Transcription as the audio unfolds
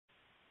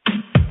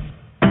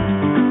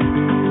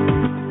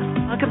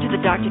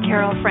Dr.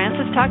 Carol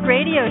Francis Talk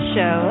Radio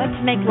Show.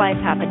 Let's make life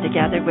happen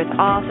together with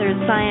authors,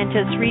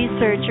 scientists,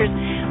 researchers,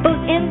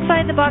 both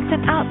inside the box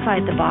and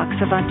outside the box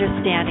of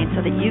understanding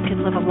so that you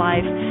can live a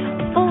life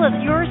full of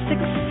your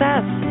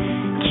success,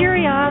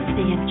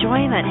 curiosity,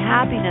 enjoyment,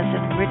 happiness,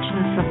 and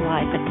richness of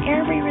life in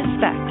every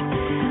respect.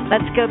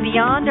 Let's go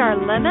beyond our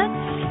limits,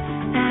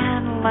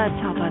 and let's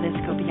help others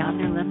go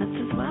beyond their limits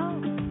as well.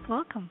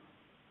 Welcome.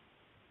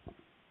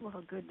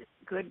 Well,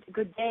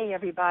 good day,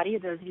 everybody.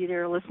 Those of you that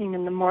are listening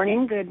in the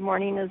morning, good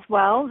morning as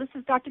well. This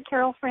is Dr.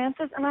 Carol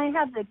Francis, and I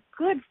have the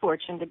good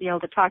fortune to be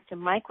able to talk to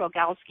Mike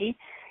Rogalski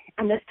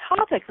on this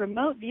topic,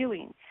 remote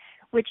viewing,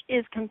 which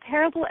is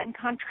comparable and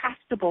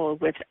contrastable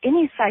with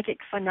any psychic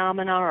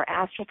phenomena or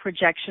astral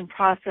projection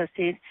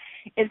processes,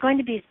 is going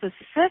to be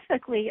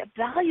specifically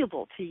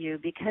valuable to you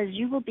because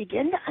you will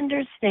begin to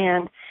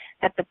understand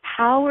that the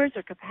powers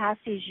or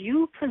capacities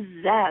you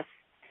possess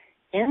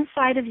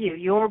inside of you,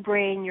 your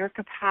brain, your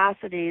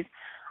capacities,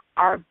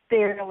 are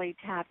barely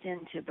tapped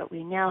into. But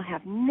we now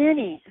have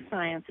many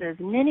sciences,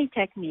 many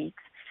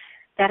techniques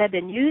that have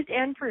been used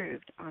and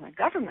proved on a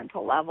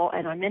governmental level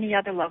and on many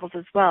other levels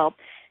as well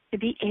to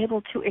be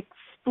able to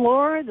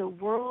explore the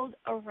world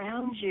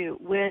around you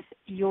with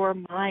your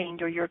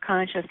mind or your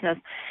consciousness.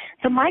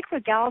 So Mike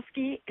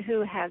Rogalski,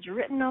 who has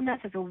written on this,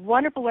 has a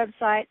wonderful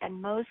website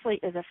and mostly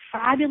is a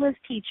fabulous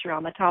teacher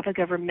on the topic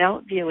of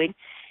remote viewing,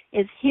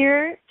 is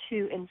here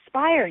to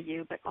inspire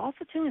you, but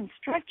also to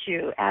instruct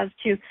you as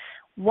to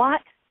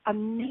what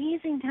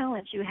amazing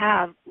talents you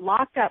have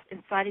locked up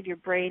inside of your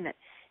brain that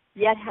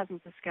yet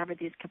hasn't discovered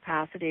these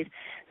capacities.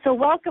 So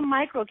welcome,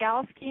 Mike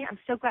Rogalski. I'm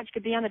so glad you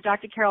could be on the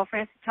Dr. Carol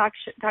Francis Talk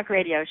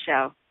Radio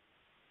Show.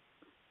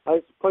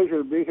 It's a pleasure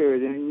to be here,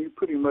 and you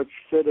pretty much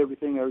said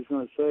everything I was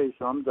going to say,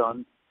 so I'm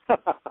done.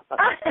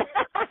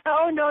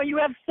 Oh, no, you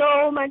have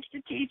so much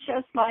to teach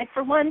us, Mike.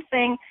 For one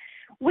thing,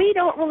 we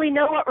don't really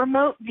know what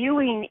remote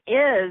viewing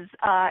is.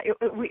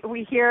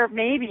 We hear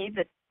maybe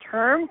the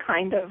term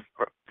kind of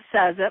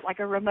says it, like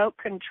a remote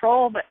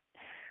control, but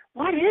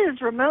what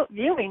is remote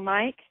viewing,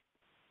 Mike?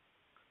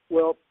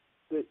 Well,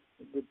 the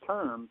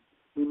term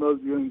remote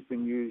viewing has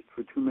been used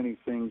for too many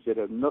things that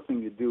have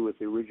nothing to do with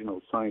the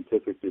original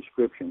scientific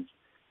descriptions.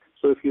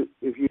 So if you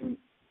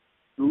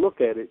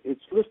look at it,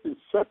 it's listed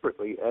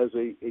separately as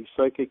a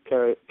psychic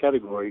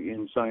category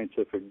in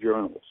scientific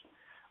journals.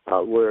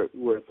 Where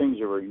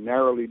things are very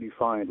narrowly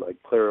defined, like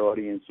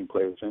clairaudience and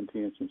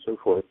clairsentience and so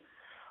forth.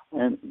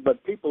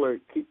 But people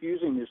keep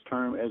using this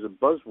term as a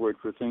buzzword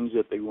for things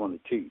that they want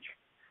to teach.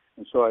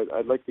 And so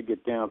I'd like to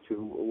get down to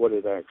what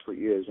it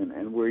actually is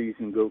and where you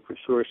can go for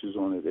sources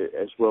on it,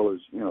 as well as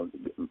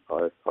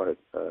our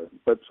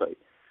website.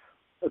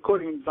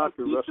 According to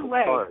Dr. Russell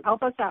Card,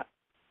 help us out.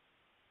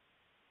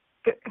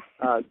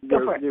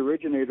 The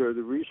originator of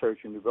the research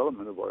and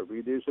development of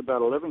RV, there's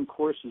about 11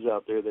 courses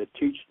out there that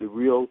teach the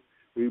real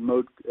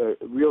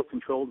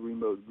controlled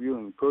remote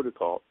viewing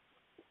protocol,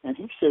 and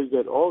he says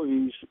that all of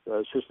these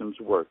systems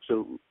work.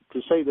 So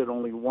to say that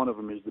only one of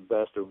them is the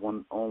best or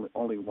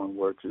only one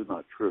works is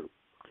not true.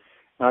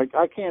 Now,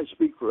 I can't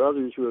speak for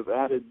others who have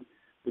added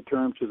the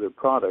term to their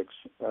products,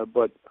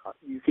 but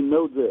you can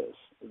know this,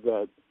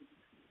 that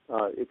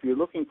if you're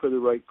looking for the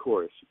right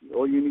course,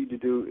 all you need to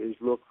do is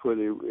look for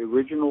the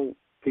original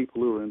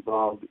people who are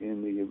involved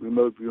in the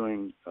remote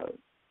viewing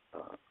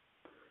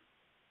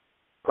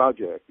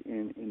project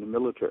in the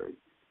military,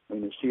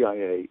 in the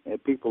CIA,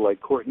 and people like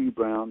Courtney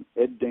Brown,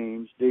 Ed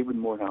Dames, David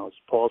Morehouse,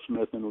 Paul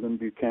Smith, and Lynn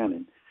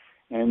Buchanan.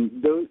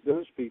 And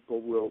those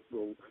people will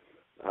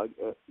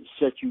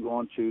set you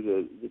onto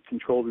the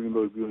controlled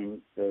remote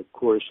viewing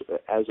course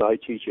as I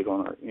teach it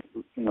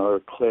in our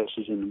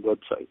classes in the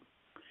website.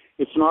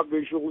 It's not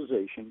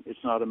visualization.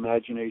 It's not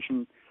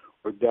imagination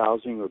or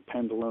dowsing or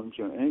pendulums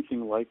or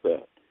anything like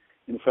that.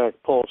 In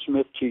fact, Paul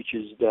Smith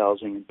teaches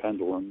dowsing and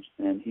pendulums,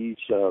 and he's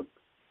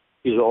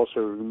also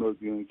a remote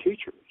viewing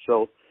teacher.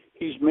 So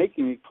he's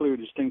making a clear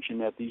distinction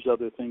that these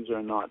other things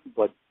are not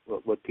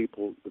what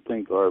people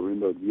think are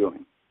remote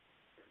viewing.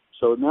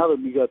 So now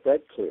that we got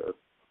that clear,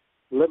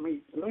 let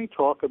me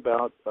talk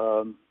about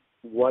how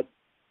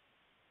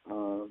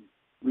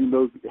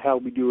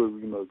we do a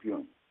remote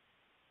viewing.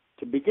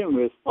 To begin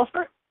with, what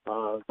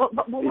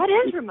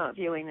is remote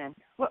viewing then?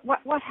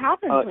 What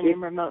happens when you're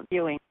remote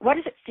viewing? What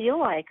does it feel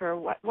like, or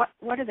what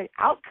are the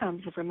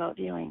outcomes of remote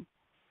viewing?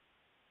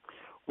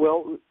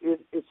 Well,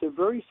 it's a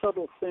very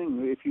subtle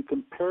thing. If you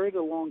compare it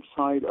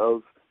alongside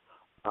of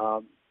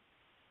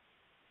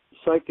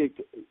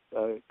psychic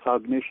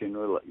cognition,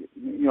 or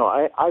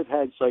I've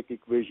had psychic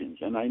visions,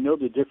 and I know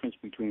the difference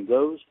between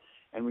those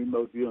and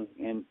remote viewing.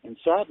 And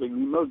sadly,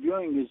 remote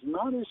viewing is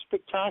not as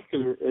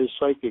spectacular as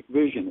psychic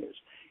vision is.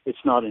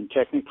 It's not in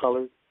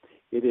Technicolor.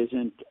 It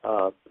isn't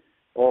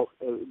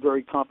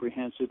very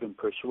comprehensive and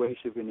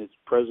persuasive in its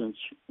presence.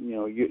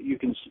 You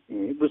can,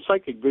 with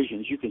psychic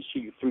visions, you can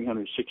see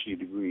 360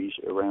 degrees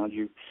around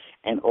you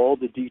and all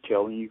the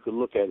detail, and you can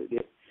look at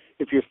it.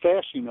 If you're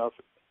fast enough,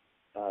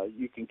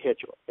 you can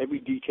catch every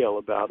detail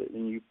about it,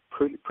 and you've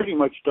pretty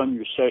much done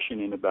your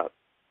session in about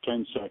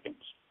 10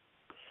 seconds.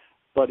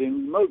 But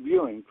in remote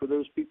viewing, for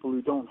those people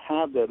who don't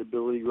have that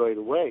ability right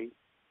away,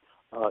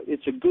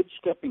 it's a good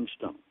stepping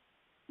stone.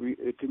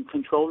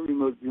 Controlled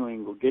remote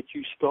viewing will get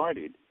you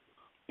started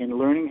in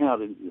learning how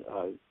to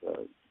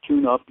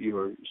tune up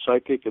your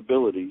psychic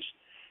abilities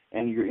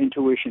and your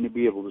intuition to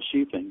be able to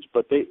see things.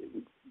 But in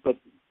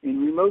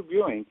remote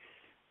viewing,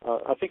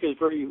 I think it's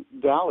very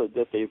valid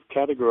that they've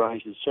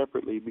categorized it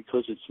separately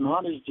because it's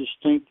not as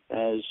distinct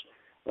as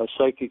a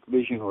psychic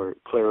vision or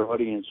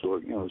clairaudience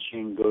or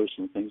seeing ghosts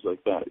and things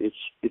like that.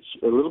 It's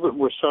a little bit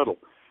more subtle,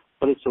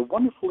 but it's a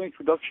wonderful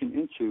introduction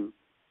into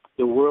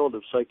the world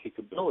of psychic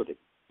ability.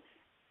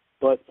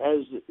 But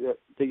as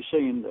they say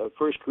in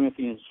 1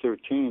 Corinthians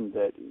 13,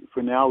 that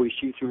for now we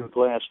see through a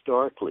glass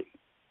darkly.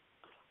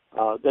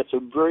 That's a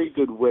very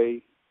good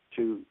way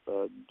to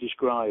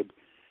describe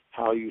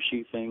how you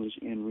see things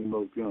in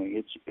remote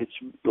viewing. It's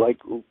like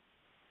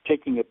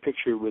taking a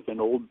picture with an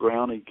old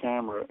Brownie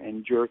camera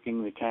and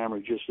jerking the camera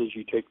just as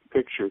you take the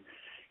picture.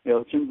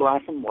 It's in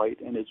black and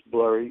white and it's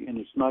blurry and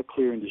it's not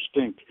clear and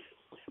distinct.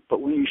 But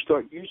when you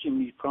start using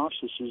these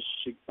processes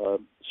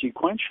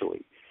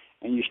sequentially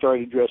and you start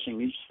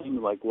addressing each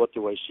thing like what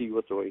do I see,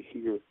 what do I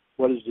hear,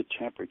 what is the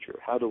temperature,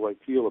 how do I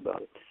feel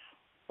about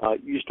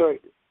it, you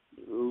start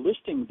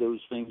listing those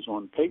things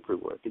on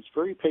paperwork. It's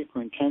very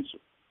paper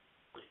intensive.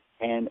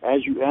 And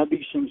as you add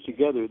these things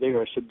together, they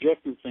are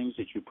subjective things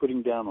that you're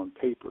putting down on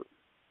paper.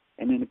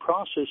 And in the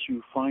process,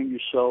 you find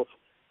yourself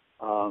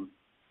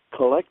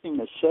collecting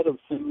a set of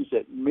things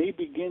that may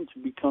begin to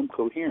become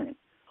coherent,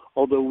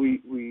 although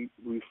we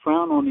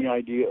frown on the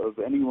idea of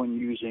anyone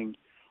using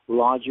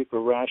logic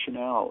or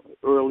rationale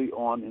early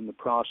on in the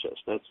process.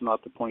 That's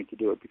not the point to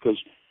do it, because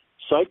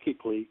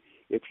psychically,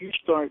 if you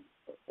start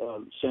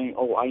saying,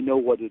 oh, I know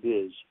what it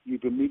is,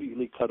 you've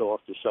immediately cut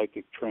off the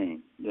psychic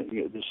train,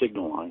 the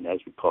signal line, as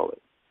we call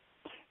it.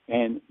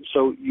 And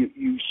so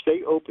you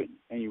stay open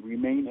and you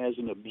remain as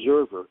an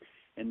observer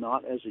and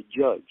not as a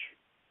judge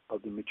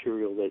of the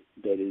material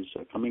that is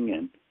coming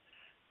in.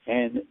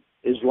 And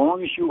as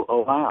long as you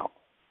allow,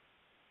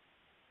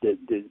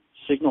 the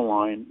signal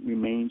line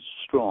remains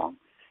strong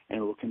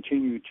and will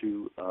continue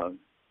to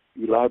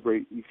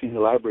elaborate. You can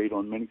elaborate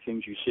on many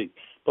things you see.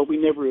 But we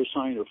never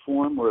assign a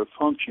form or a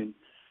function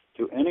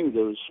to any of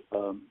those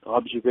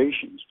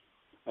observations,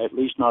 at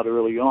least not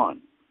early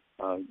on.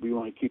 We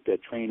want to keep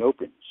that train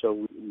open,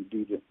 so we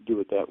do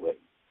it that way.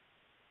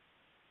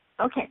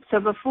 Okay, so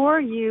before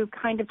you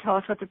kind of tell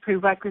us what the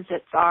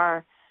prerequisites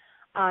are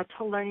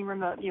to learning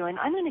remote viewing,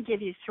 I'm going to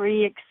give you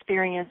 3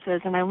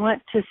 experiences, and I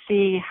want to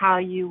see how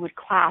you would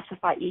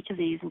classify each of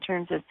these in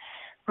terms of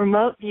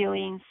remote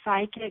viewing,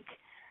 psychic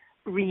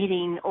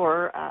reading,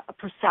 or a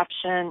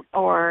perception,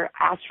 or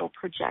astral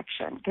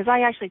projection. Because I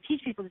actually teach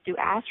people to do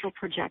astral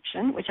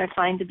projection, which I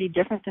find to be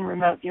different than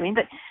remote viewing.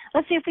 But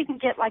let's see if we can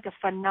get like a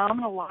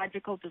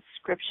phenomenological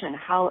description,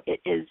 how it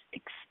is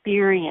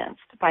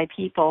experienced by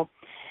people.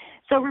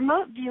 So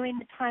remote viewing,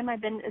 the time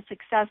I've been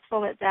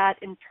successful at that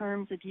in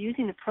terms of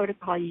using the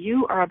protocol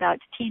you are about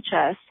to teach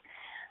us,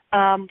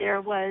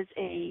 there was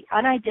a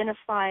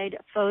unidentified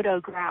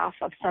photograph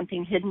of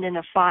something hidden in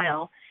a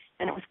file,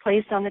 and it was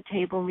placed on the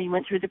table, and we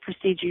went through the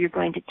procedure you're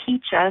going to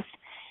teach us.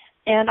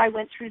 And I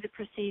went through the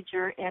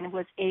procedure and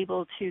was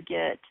able to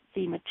get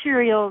the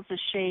materials, the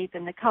shape,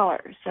 and the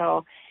color.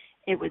 So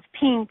it was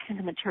pink, and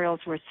the materials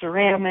were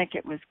ceramic,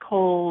 it was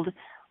cold,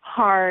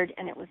 hard,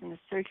 and it was in a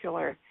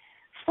circular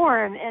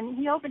form. And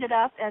he opened it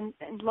up, and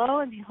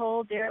lo and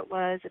behold, there it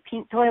was, a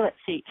pink toilet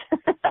seat.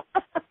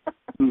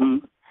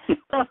 Mm-hmm.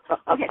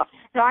 Okay,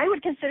 so I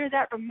would consider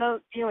that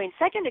remote viewing.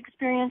 Second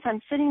experience,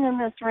 I'm sitting in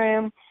this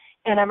room,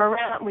 and I'm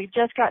around, we've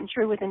just gotten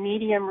through with a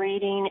medium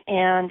reading,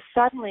 and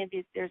suddenly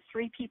there's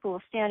 3 people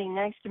standing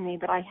next to me,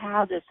 but I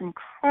have this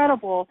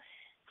incredible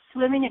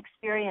swimming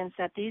experience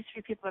that these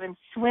 3 people, that I'm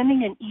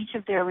swimming in each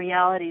of their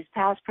realities,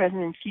 past,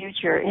 present, and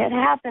future. It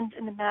happened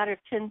in a matter of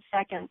 10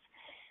 seconds,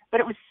 but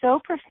it was so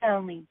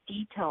profoundly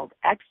detailed,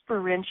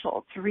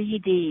 experiential,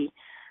 3D.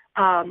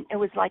 It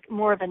was like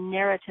more of a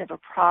narrative, a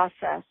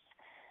process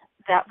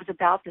that was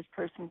about this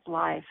person's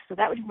life. So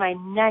that would be my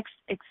next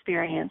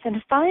experience. And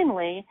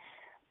finally,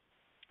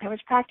 I was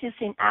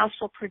practicing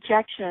astral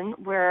projection,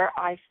 where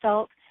I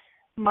felt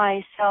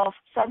myself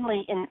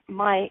suddenly in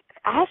my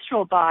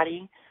astral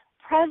body,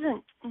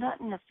 present, not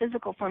in a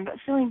physical form, but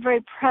feeling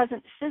very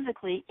present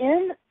physically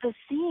in the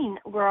scene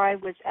where I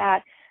was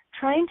at,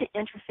 trying to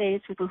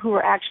interface with people who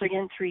were actually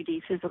in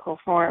 3D physical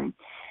form.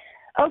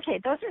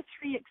 Okay, those are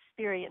 3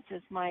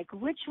 experiences, Mike.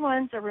 Which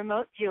ones are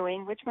remote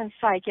viewing, which one's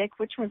psychic,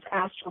 which one's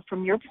astral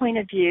from your point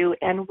of view,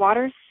 and what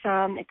are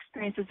some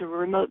experiences of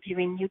remote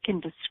viewing you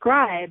can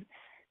describe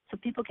so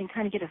people can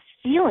kind of get a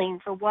feeling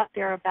for what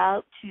they're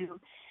about to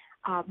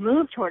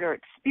move toward or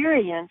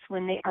experience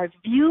when they are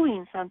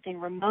viewing something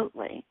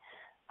remotely?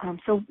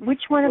 So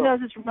which one of those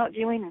is remote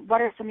viewing?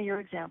 What are some of your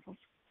examples?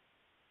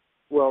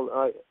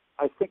 Well,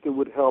 I think it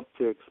would help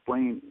to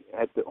explain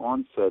at the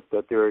onset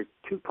that there are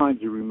 2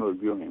 kinds of remote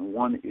viewing.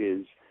 One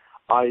is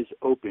eyes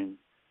open,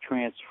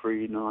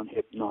 trance-free,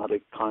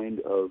 non-hypnotic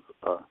kind of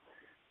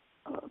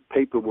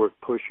paperwork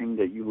pushing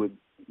that you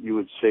would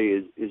would say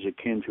is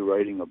akin to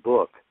writing a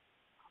book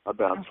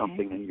about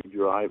something, and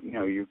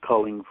you're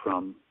culling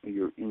from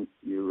your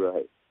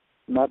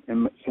not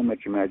so much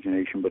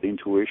imagination but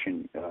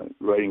intuition,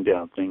 writing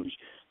down things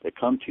that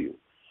come to you.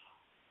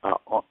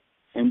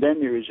 And then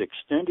there is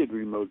extended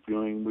remote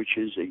viewing, which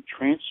is a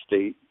trance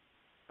state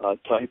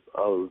type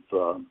of.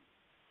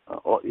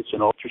 It's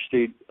an altered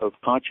state of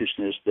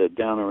consciousness that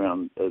down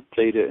around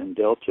theta and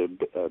delta,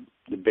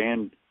 the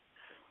band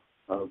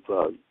of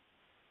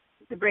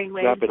the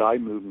brainwave, rapid eye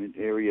movement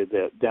area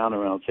that down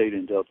around theta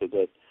and delta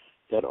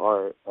that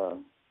are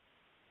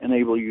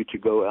enable you to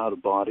go out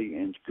of body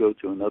and go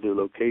to another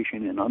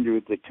location, and under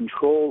the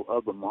control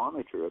of a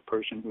monitor, a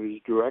person who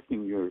is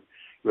directing your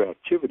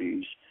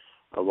activities.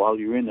 While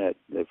you're in that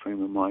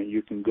frame of mind,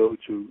 you can go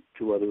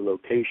to other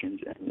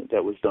locations, and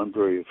that was done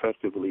very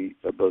effectively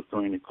both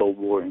during the Cold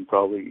War and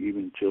probably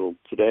even till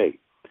today.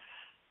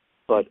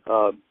 But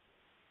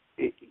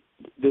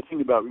the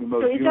thing about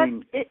remote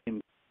viewing...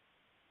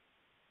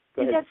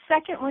 Is that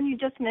second one you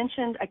just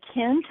mentioned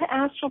akin to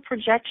astral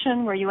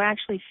projection, where you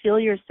actually feel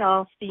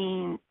yourself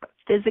being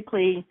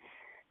physically,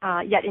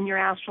 yet in your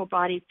astral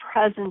body,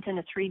 present in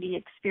a 3D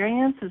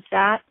experience? Is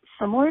that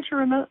similar to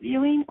remote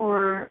viewing,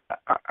 or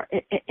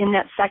in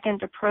that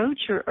second approach,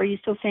 or are you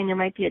still saying there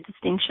might be a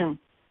distinction?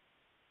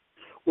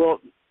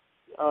 Well,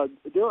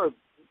 there are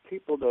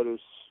people that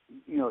is,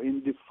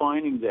 in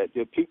defining that,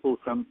 there are people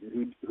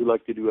who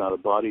like to do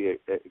out-of-body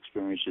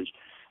experiences.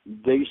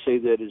 They say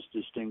that is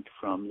distinct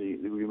from the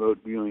remote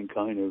viewing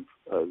kind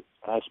of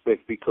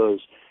aspect, because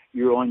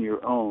you're on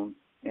your own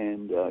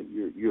and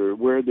you're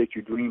aware that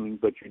you're dreaming,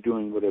 but you're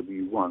doing whatever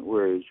you want.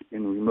 Whereas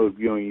in remote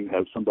viewing, you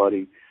have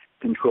somebody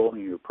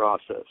controlling your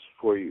process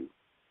for you,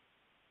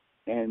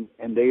 and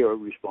they are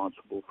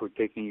responsible for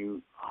taking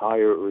you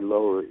higher or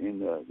lower in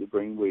the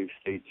brainwave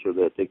state, so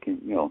that they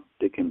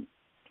can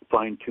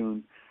fine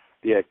tune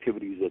the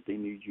activities that they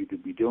need you to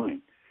be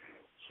doing.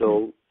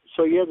 So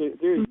yeah,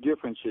 there's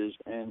differences,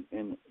 and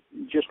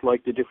just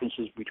like the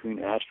differences between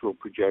astral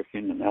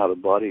projection and out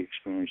of body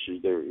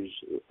experiences,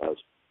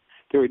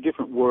 there are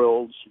different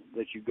worlds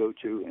that you go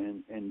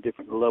to and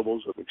different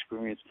levels of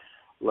experience.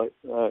 Like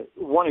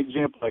one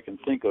example I can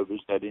think of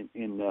is that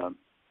in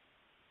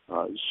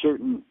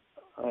certain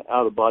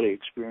out-of-body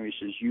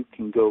experiences, you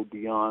can go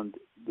beyond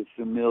the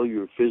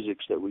familiar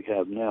physics that we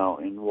have now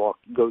and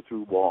go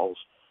through walls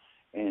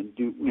and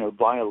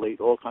violate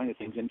all kinds of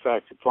things. In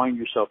fact, find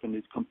yourself in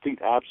the complete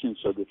absence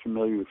of the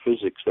familiar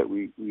physics that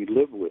we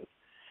live with.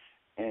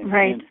 And,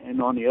 right.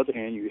 And on the other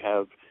hand, you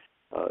have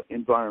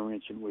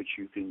environments in which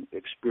you can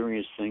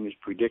experience things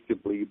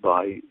predictably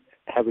by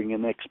having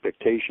an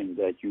expectation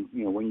that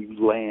when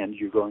you land,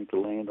 you're going to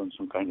land on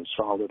some kind of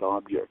solid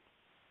object.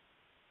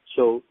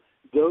 So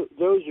those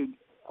are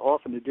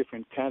often a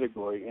different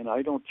category, and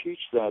I don't teach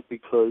that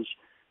because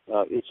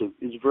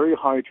it's very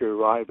hard to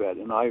arrive at,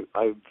 and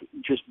I've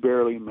just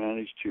barely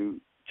managed to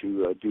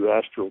do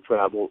astral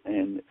travel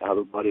and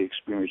out-of-body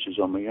experiences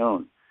on my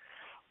own.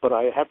 But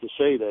I have to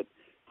say that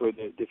for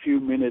the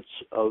few minutes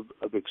or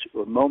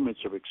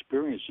moments of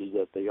experiences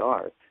that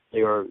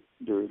they're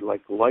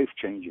like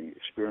life-changing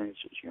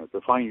experiences.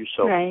 To find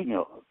yourself, right.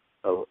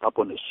 Up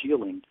on the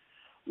ceiling,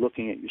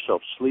 looking at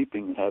yourself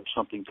sleeping, and have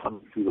something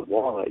coming through the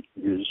wall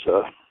is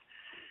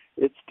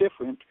it's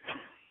different.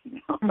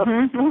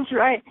 That's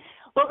right.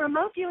 Well,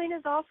 remote viewing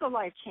is also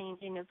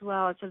life-changing as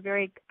well. It's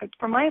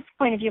from my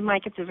point of view,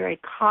 Mike, it's a very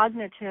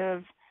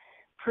cognitive,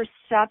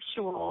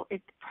 perceptual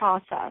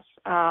process.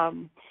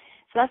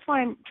 So that's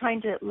why I'm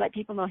trying to let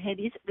people know, hey,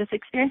 this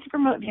experience of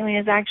remote viewing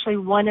is actually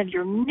one of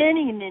your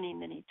many, many,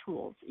 many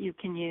tools you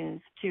can use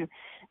to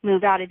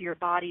move out of your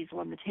body's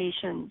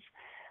limitations.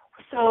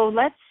 So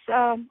let's,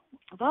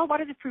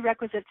 what are the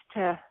prerequisites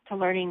to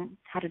learning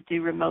how to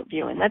do remote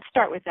viewing? Let's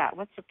start with that.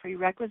 What's the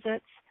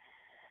prerequisites?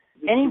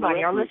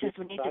 Anybody, our listeners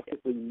would need to do.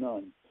 Practically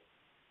none.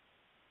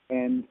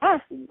 And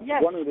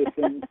yes. One of the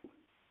things,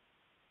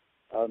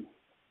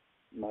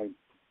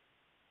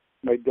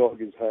 my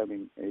dog is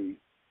having a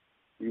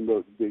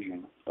remote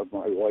vision of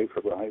my wife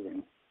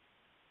arriving.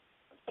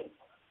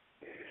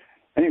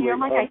 Anyway,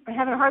 Mike, I'm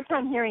having a hard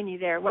time hearing you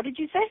there. What did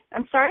you say?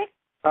 I'm sorry?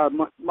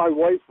 My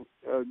wife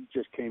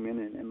just came in,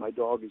 and my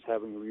dog is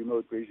having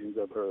remote visions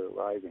of her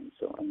arriving,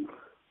 so I'm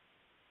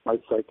my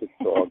psychic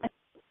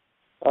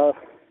dog.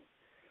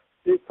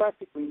 There's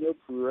practically no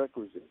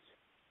prerequisites.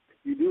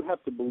 You do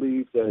have to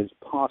believe that it's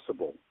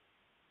possible,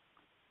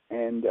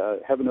 and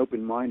have an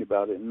open mind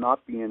about it, and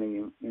not be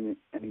in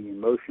any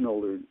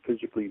emotional or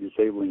physically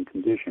disabling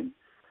condition.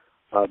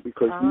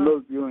 Because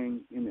remote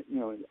viewing,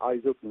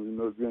 eyes open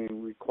remote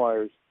viewing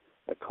requires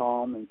a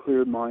calm and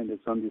clear mind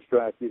that's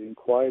undistracted and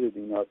quieted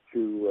enough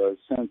to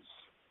sense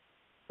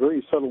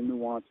very subtle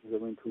nuances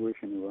of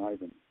intuition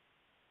arriving.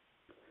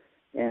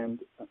 And,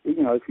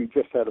 if you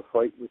just had a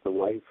fight with the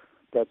wife,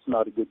 that's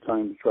not a good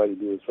time to try to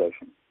do a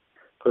session.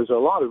 Because a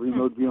lot of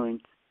remote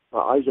viewing,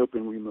 eyes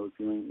open remote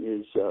viewing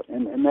is,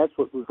 and that's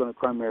what we're going to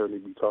primarily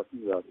be talking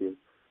about here.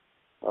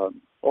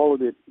 All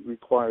of it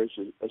requires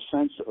a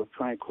sense of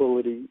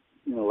tranquility,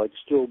 like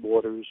still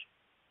waters,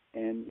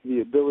 and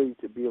the ability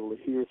to be able to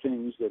hear things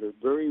things that are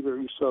very,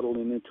 very subtle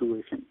in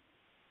intuition.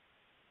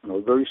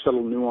 Very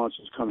subtle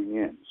nuances coming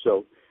in.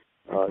 So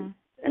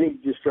any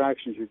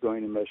distractions are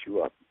going to mess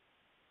you up.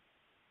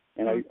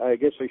 And I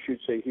guess I should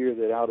say here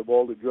that out of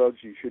all the drugs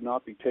you should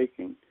not be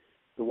taking,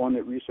 the one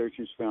that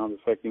researchers found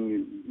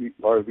affecting your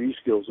RV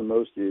skills the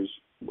most is,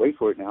 wait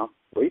for it,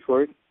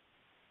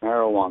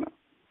 marijuana.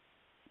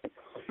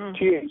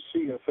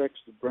 THC affects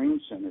the brain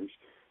centers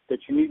that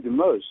you need the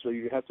most, so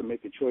you have to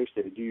make a choice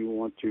there. Do you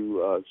want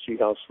to see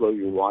how slow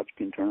your watch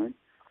can turn,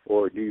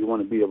 or do you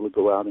want to be able to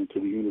go out into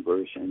the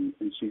universe and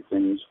see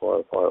things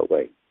far, far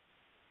away?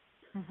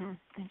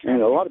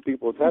 And a lot of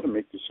people have had to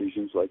make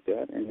decisions like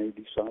that, and they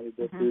decided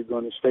that they're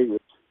going to stay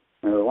with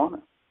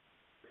marijuana.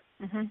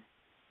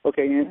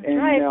 Okay, and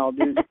now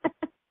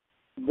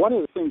one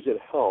of the things that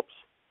helps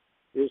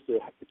is to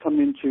come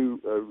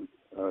into,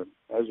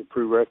 as a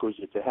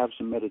prerequisite, to have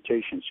some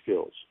meditation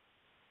skills.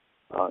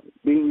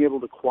 Being able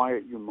to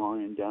quiet your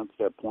mind down to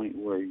that point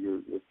where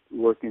you're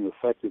working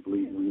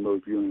effectively in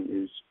remote viewing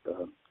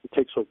it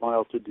takes a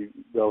while to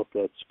develop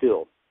that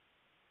skill.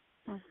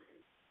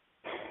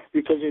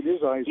 Because it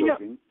is eyes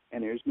open,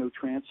 and there's no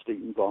trance state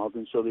involved,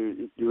 and so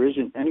there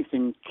isn't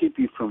anything to keep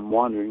you from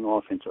wandering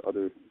off into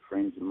other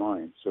frames of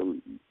mind. So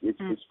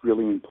it's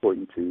really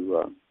important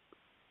to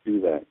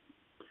do that.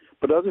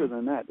 But other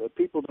than that,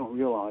 people don't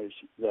realize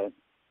that.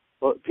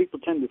 Well, people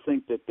tend to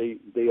think that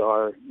they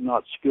are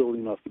not skilled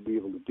enough to be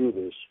able to do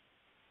this.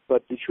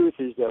 But the truth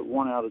is that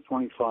 1 out of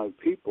 25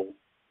 people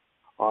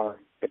are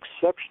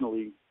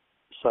exceptionally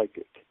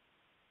psychic.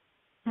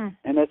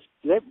 And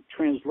that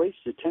translates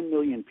to 10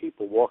 million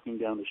people walking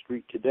down the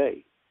street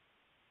today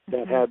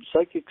that have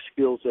psychic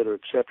skills that are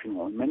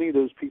exceptional. And many of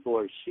those people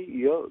are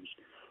CEOs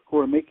who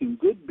are making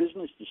good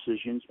business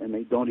decisions, and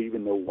they don't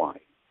even know why.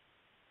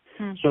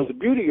 So the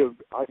beauty of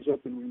Eyes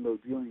Open Remote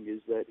Viewing is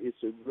that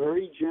it's a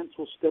very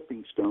gentle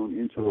stepping stone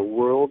into a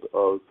world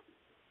of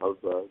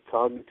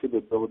cognitive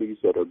abilities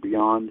that are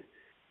beyond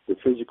the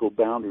physical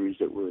boundaries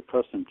that we're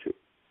accustomed to.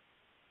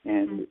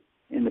 And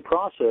in the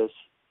process,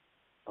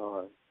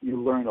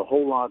 you learn a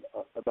whole lot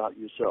about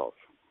yourself.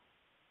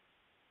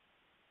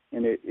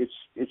 And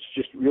it's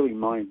just really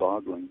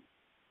mind-boggling.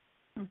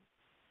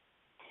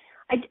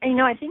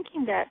 I'm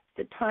thinking that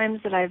the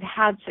times that I've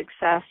had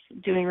success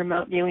doing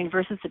remote viewing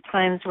versus the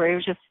times where it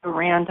was just so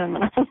random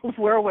and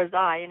where was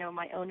I,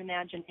 my own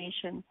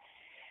imagination,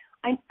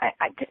 I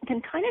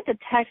can kind of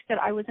detect that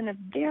I was in a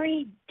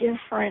very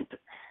different,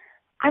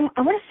 I want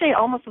to say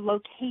almost a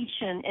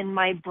location in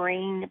my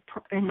brain,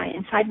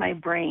 inside my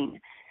brain,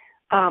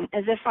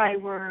 as if I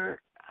were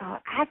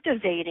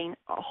activating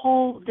a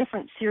whole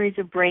different series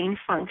of brain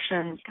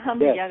functions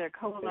together,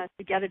 coalesce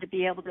together to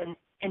be able to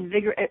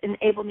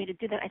enable me to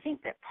do that. I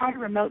think that part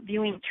of remote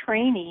viewing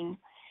training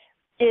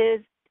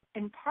is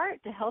in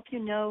part to help you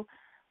know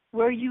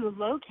where you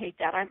locate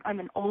that. I'm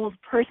an old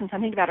person, so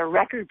I'm thinking about a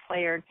record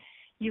player.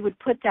 You would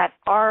put that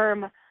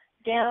arm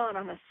down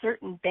on a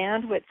certain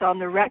bandwidth on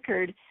the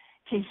record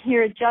to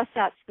hear just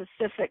that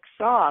specific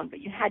song, but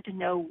you had to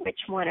know which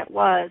one it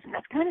was. And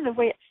that's kind of the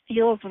way it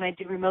feels when I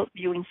do remote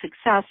viewing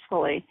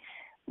successfully.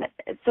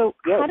 So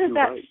how does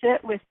that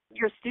fit with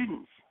your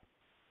students?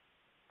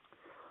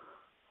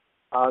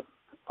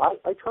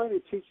 I try to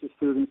teach the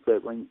students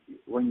that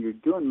when you're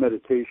doing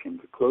meditation,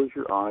 to close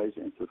your eyes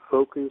and to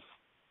focus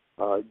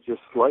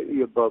just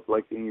slightly above,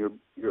 like in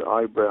your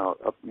eyebrow,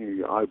 up near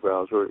your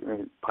eyebrows, or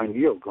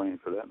pineal gland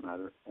for that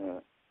matter,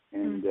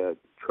 and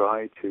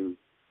try to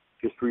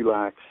just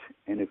relax.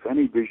 And if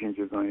any visions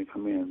are going to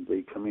come in,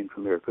 they come in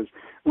from there. Because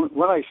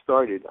when I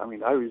started, I'm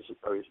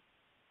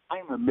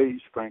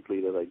amazed,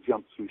 frankly, that I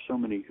jumped through so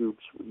many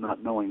hoops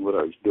not knowing what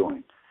I was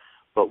doing.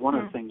 But one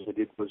of the things I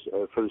did was,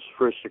 for the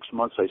first 6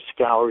 months, I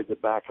scoured the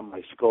back of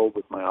my skull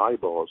with my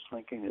eyeballs,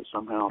 thinking that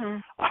somehow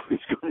I was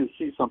going to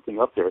see something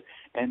up there.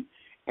 And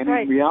in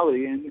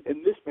reality, and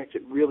this makes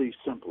it really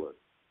simpler,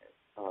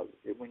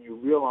 when you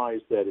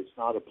realize that it's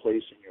not a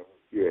place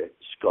in your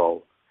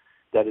skull,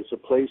 that it's a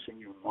place in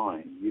your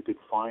mind, you could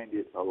find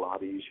it a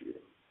lot easier.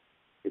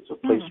 It's a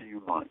place in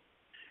your mind.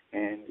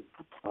 And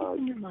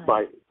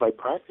by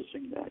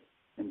practicing that,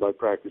 and by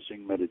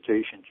practicing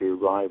meditation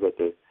to arrive at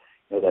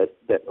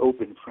that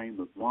open frame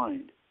of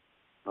mind,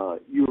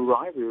 you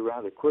arrive there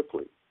rather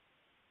quickly.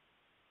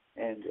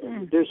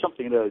 And there's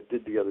something that I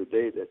did the other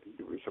day that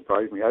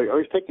surprised me. I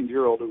was taking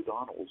Gerald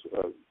O'Donnell's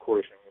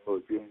course in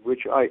remote viewing,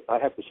 which I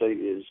have to say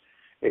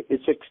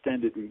it's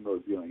extended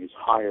remote viewing. It's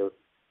higher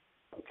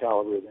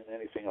caliber than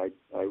anything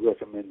I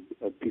recommend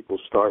people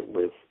start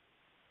with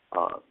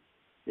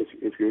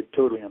if you're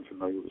totally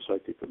unfamiliar with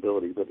psychic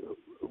ability. But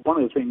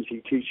one of the things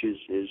he teaches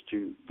is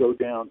to go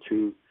down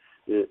to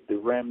the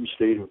REM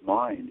state of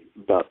mind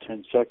in about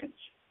 10 seconds.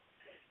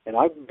 And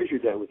I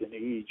measured that with an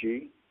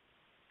EEG,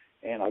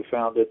 and I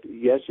found that,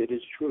 yes, it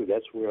is true.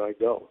 That's where I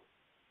go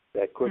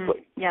that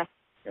quickly,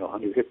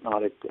 under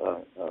hypnotic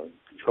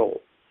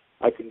control.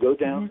 I can go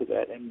down to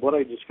that. And what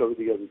I discovered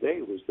the other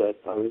day was that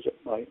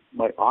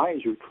my eyes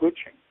are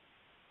twitching.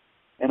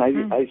 And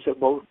I said,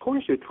 well, of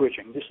course they're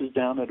twitching. This is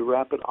down at a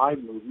rapid eye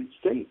movement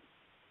state.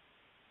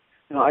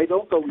 Now, I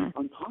don't go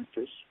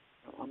unconscious.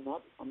 I'm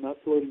not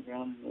floating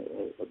around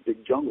in a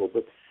big jungle,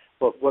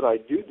 but what I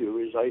do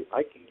is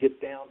I can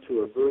get down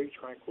to a very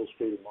tranquil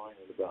state of mind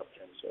in about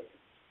 10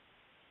 seconds.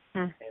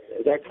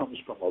 And that comes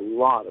from a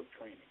lot of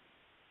training.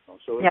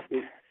 So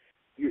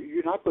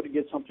you're not going to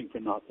get something for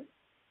nothing.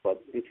 But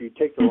if you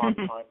take a lot of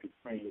time to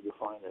train, you'll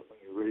find that when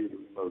you're ready to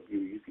remote view,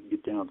 you can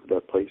get down to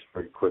that place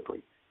very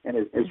quickly. And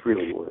it's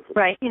really worth it.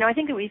 Right. I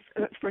think that we've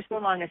for so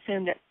long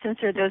assumed that since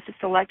there are those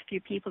select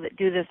few people that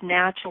do this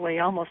naturally,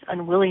 almost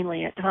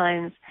unwillingly at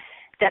times,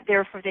 that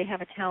therefore they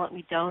have a talent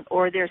we don't,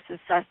 or they're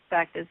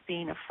suspect as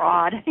being a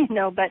fraud,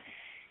 But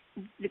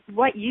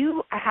what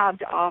you have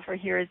to offer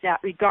here is that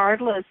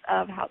regardless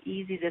of how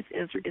easy this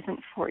is or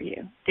isn't for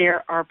you,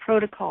 there are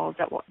protocols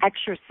that will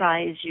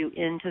exercise you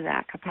into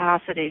that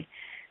capacity.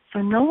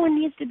 So no one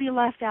needs to be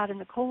left out in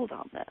the cold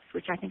on this,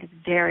 which I think is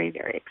very,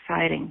 very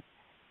exciting.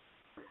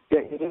 Yeah,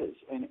 it is.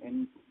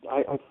 And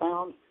I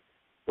found,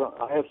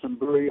 I have some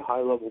very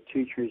high-level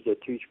teachers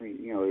that teach me,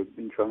 have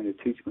been trying to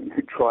teach me,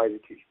 try to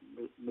teach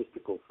me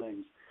mystical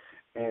things.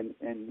 And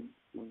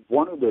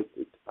one of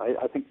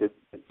I think the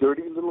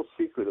dirty little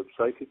secret of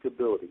psychic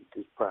ability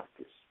is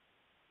practice.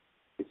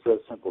 It's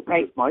that simple.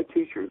 Because my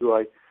teacher,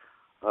 who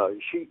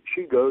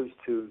she goes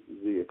to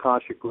the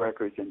Akashic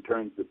records and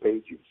turns the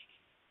pages.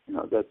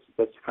 That's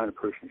the kind of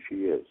person she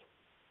is.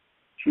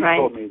 She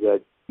told me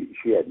that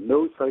she had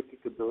no psychic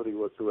ability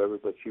whatsoever,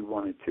 but she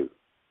wanted to.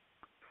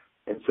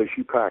 And so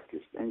she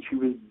practiced. And she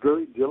was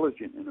very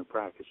diligent in her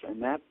practice,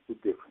 and that's the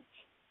difference.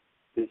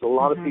 There's a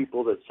lot of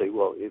people that say,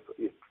 well, if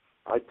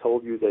I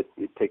told you that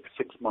it takes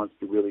 6 months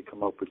to really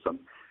come up with some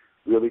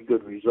really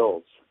good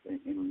results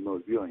in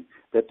remote viewing,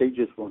 that they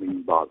just won't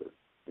even bother.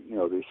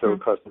 They're so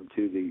accustomed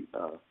to the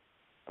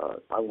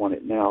I want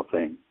it now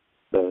thing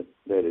that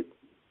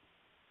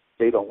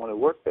they don't want to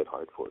work that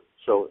hard for it.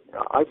 So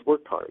I've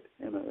worked hard,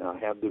 and I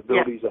have the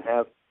abilities I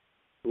have.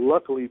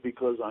 Luckily,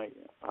 because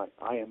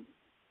I'm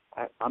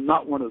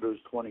not one of those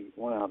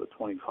 21 out of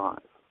 25.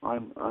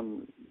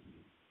 I'm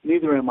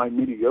neither am I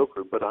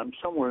mediocre, but I'm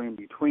somewhere in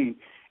between,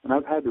 and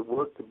I've had to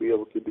work to be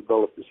able to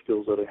develop the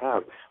skills that I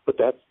have. But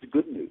that's the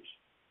good news.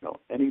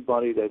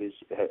 Anybody that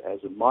has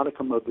a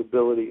modicum of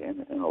ability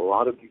and a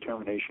lot of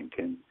determination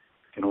can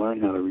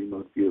learn how to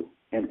remote view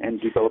and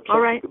develop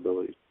psychic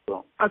abilities.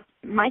 Well,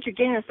 Mike, you're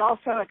getting us all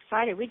so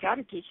excited. We got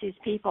to teach these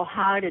people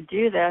how to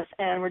do this,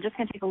 and we're just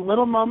going to take a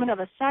little moment of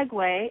a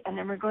segue, and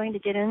then we're going to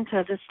get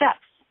into the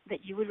steps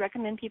that you would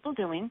recommend people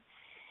doing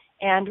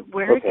and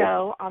where to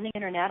go on the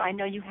Internet. I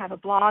know you have a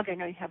blog. I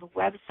know you have a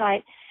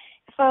website.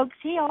 Folks,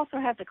 he also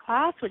has a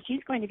class, which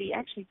he's going to be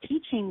actually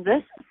teaching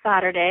this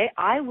Saturday.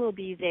 I will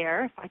be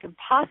there if I can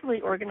possibly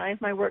organize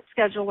my work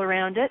schedule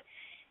around it.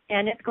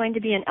 And it's going to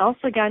be in El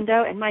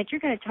Segundo. And, Mike, you're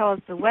going to tell us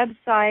the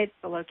websites,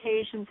 the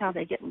locations, how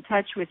they get in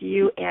touch with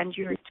you and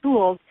your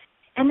tools.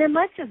 And then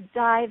let's just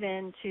dive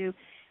into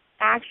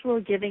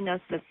actually giving us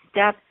the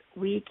steps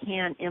we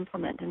can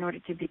implement in order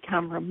to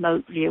become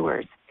remote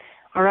viewers.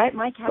 All right,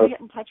 Mike, how do we get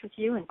in touch with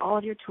you and all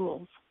of your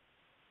tools?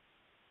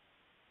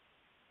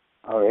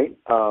 All right.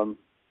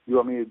 You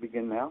want me to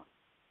begin now?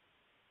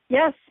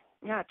 Yes.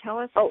 Yeah, tell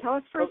us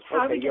first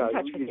how do we get in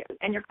touch with you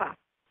and your class.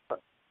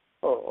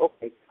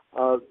 Okay.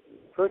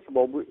 First of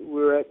all,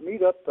 we're at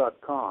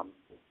meetup.com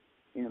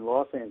in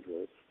Los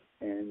Angeles,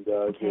 and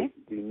the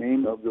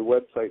name of the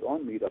website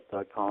on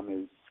meetup.com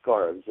is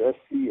SCARVS,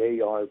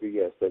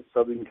 SCARVS, that's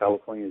Southern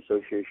California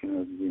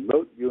Association of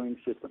Remote Viewing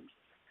Systems.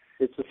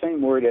 It's the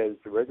same word as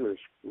the regular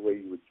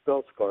way you would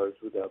spell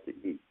SCARVS without the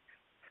E.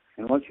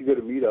 And once you go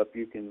to Meetup,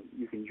 you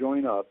can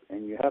join up,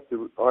 and you have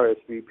to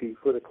RSVP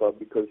for the club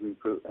because we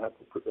have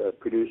to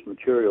produce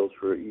materials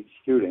for each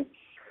student.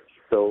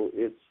 So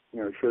it's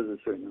shows a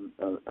certain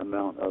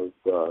amount of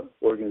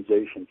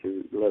organization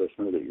to let us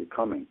know that you're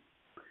coming.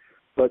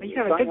 But you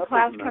have a good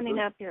class coming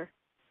up here.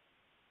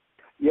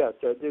 Yes,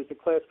 there's a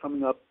class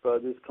coming up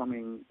this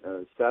coming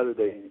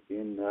Saturday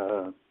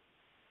in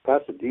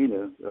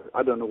Pasadena.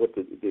 I don't know what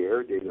the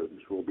air date of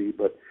this will be,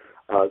 but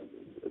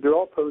they're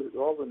all posted.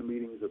 All of the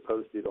meetings are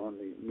posted on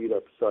the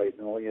Meetup site,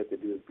 and all you have to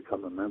do is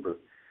become a member.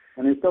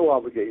 And there's no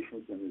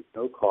obligations and there's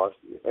no cost.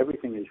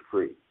 Everything is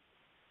free.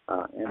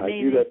 And amazing.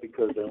 I do that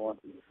because I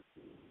want to.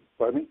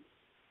 Pardon me?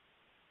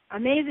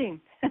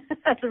 Amazing.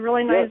 That's a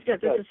really nice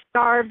gift. It's a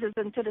scarves, as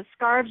into the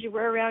scarves you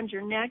wear around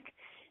your neck.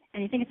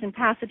 And you think it's in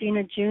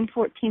Pasadena, June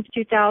 14th,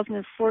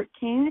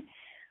 2014.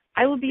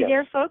 I will be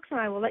there, folks, and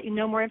I will let you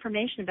know more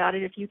information about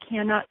it. If you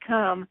cannot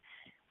come,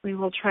 we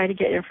will try to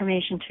get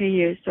information to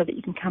you so that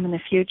you can come in the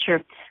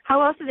future.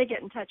 How else do they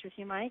get in touch with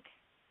you, Mike?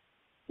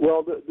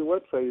 Well, the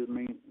website is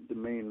the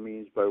main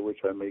means by which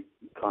I make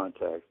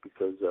contact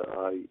because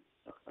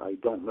I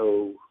don't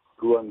know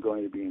who I'm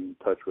going to be in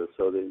touch with.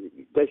 So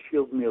that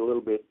shields me a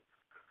little bit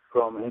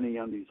from any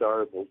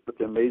undesirables. But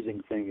the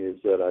amazing thing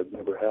is that I've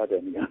never had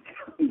any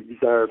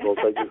undesirables.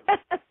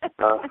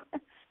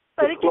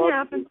 But it can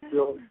happen.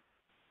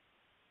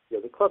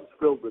 The club's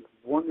filled with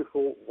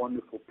wonderful,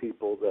 wonderful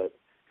people that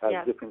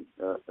have different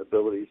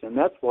abilities. And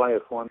that's why I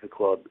formed the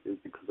club, is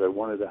because I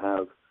wanted to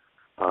have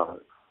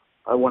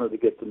I wanted to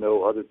get to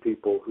know other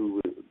people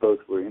who both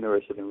were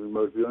interested in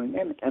remote viewing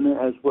and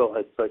as well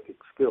had psychic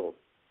skills.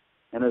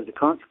 And as a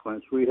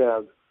consequence, we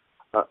have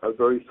a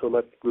very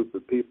select group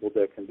of people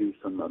that can do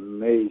some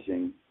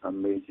amazing,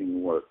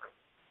 amazing work.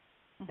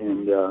 Mm-hmm.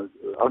 And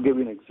I'll give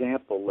you an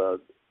example.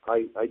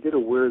 I did a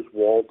Where's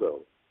Waldo,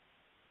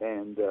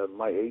 and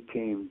my A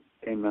team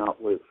came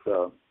out with,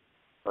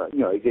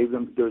 I gave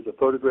them, there's a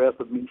photograph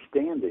of me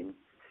standing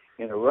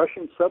in a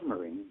Russian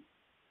submarine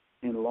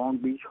in Long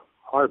Beach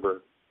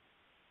Harbor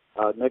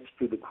next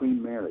to the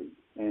Queen Mary.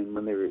 And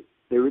when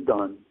they were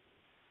done,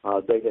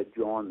 they had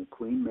drawn the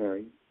Queen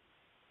Mary,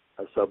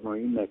 a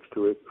submarine next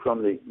to it,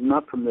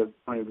 not from the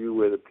point of view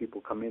where the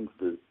people come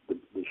into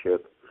the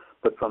ship,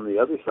 but from the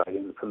other side,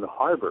 from the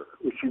harbor,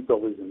 which is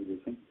always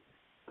amusing.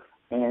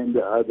 And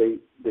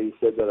they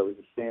said that I was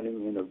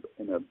standing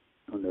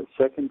on the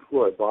second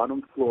floor,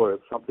 bottom floor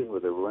of something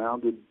with a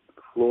rounded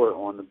floor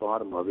on the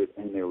bottom of it,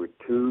 and there were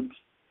tubes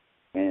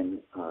and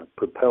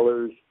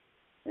propellers,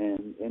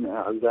 and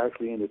I was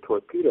actually in the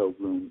torpedo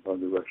room of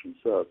the Russian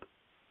sub.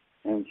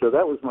 And so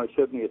that was my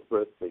 70th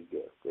birthday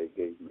gift they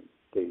gave me.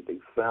 They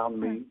found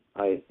me.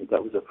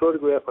 That was a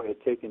photograph I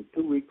had taken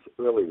 2 weeks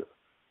earlier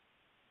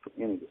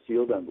in a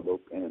sealed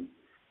envelope, and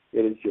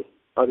it is just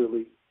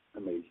utterly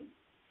amazing.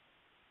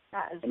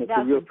 That's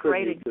a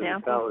great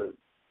example.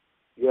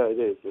 Yeah, it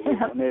is.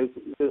 And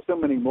there's so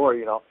many more.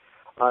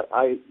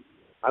 I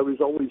was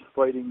always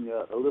fighting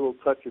a little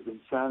touch of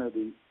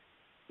insanity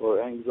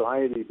or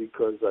anxiety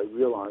because I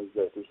realized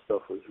that this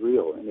stuff was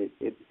real, and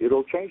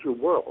it'll change your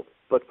world.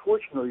 But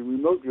fortunately,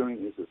 remote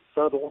viewing is a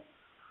subtle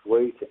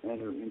way to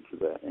enter into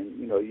that, and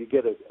you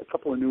get a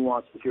couple of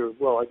nuances here.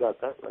 Well, I got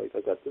that right.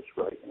 I got this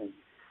right, and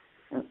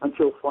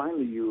until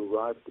finally you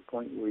arrive at the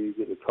point where you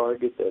get a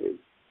target that is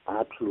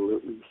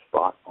absolutely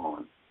spot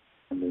on,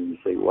 and then you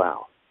say,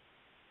 "Wow."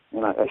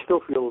 And I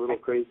still feel a little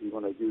crazy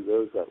when I do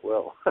those that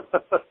well.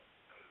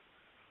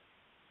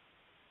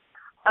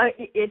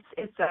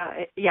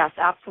 Yes,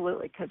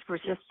 absolutely, because we're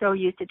just so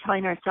used to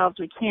telling ourselves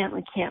we can't,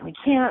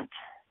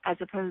 as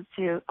opposed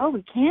to, oh,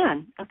 we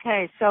can.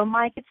 Okay, so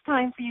Mike, it's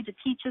time for you to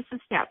teach us the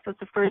steps. What's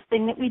the first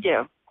thing that we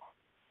do?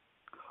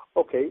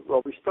 Okay,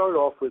 well, we start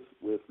off with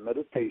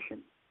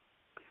meditation,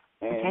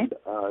 and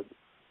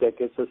that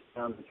gets us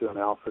down into an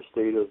alpha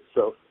state of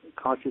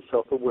conscious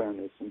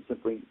self-awareness, and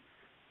simply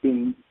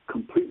being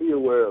completely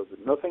aware of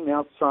it. Nothing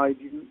outside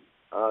you,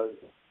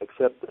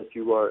 except that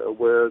you are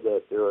aware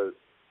that there are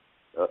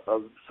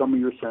of some of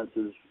your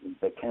senses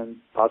that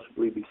can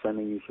possibly be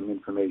sending you some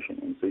information,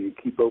 and so you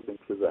keep open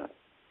to that.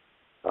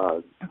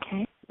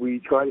 We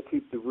try to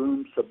keep the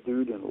room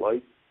subdued and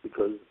light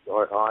because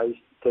our eyes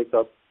take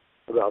up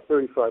about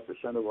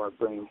 35% of our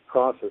brain's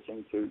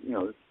processing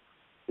to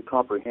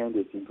comprehend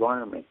its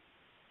environment.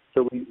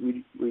 So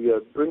we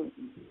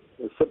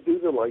subdue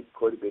the light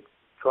quite a bit.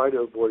 Try to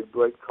avoid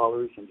bright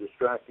colors and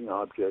distracting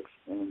objects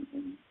and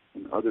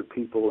other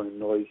people and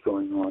noise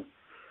going on,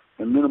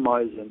 and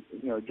minimize,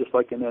 just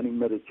like in any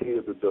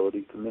meditative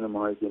ability, to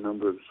minimize the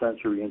number of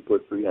sensory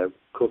inputs we have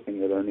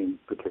cooking at any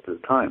particular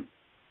time.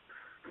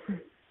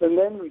 And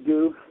then we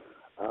do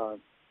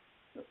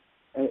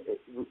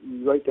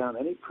we write down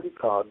any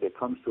precog that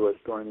comes to us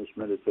during this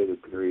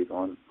meditative period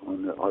on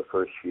our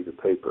first sheet of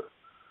paper.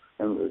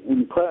 And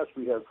in class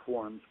we have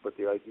forms, but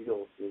the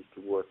ideal is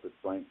to work with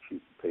blank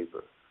sheets of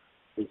paper.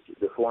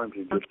 The forms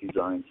are just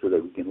designed so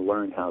that we can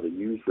learn how to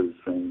use those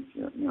things,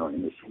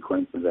 in the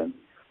sequence, and then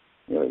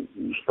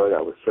you start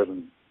out with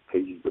 7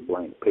 pages of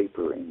blank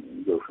paper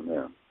and go from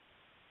there.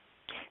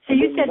 So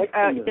you said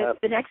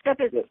the next step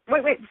is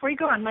wait before you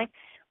go on, Mike.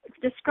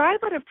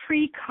 Describe what a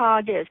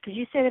precog is, because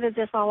you say that as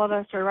if all of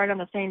us are right on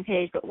the same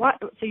page. But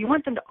so you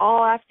want them to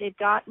all, after they've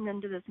gotten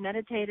into this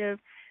meditative,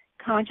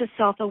 conscious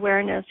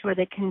self-awareness, where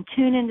they can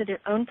tune into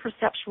their own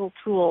perceptual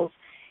tools,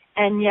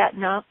 and yet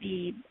not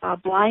be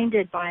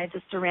blinded by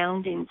the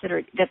surroundings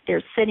that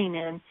they're sitting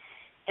in.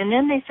 And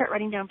then they start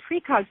writing down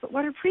precogs. But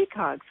what are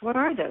precogs? What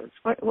are those?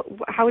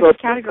 How would you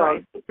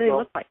categorize? What do they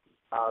look like?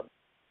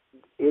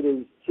 It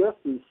is just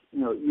as,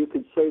 you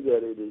could say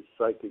that it is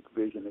psychic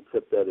vision,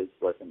 except that it's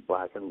like in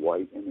black and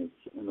white, and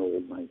it's an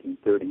old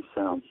 1930s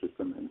sound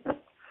system. And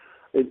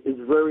it's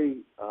very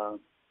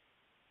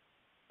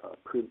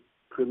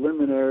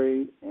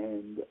preliminary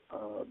and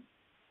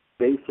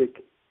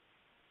basic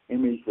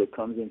image that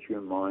comes into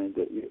your mind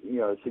that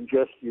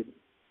suggests you.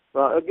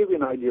 Well, I'll give you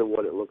an idea of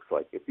what it looks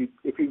like. If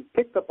you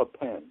picked up a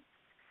pen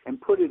and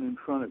put it in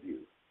front of you,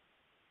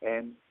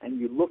 and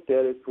you looked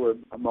at it for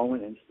a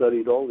moment and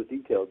studied all the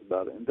details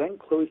about it, and then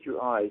closed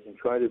your eyes and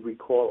tried to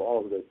recall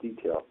all of that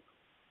detail,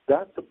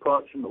 that's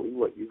approximately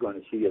what you're going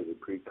to see as a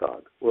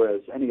precog, or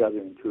as any other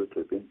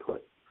intuitive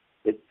input.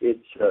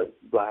 It's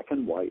black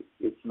and white.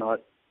 It's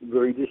not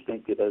very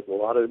distinct. It has a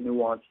lot of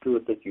nuance to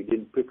it that you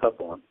didn't pick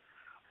up on,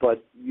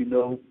 but you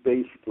know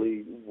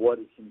basically what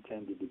it's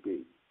intended to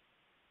be.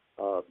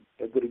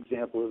 A good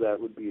example of that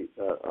would be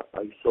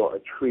I saw a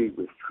tree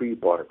with tree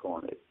bark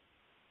on it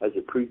as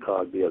a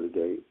precog the other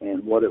day,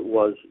 and what it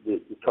was,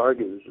 the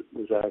target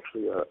was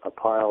actually a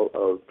pile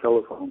of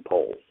telephone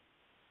poles.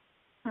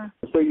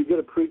 So you get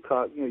a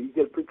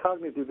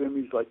precognitive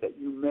image like that.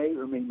 You may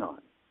or may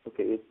not.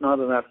 Okay, it's not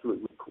an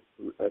absolute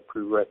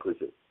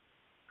prerequisite.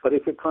 But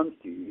if it comes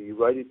to you, you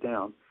write it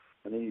down,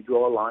 and then you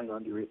draw a line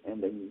under it,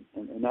 and then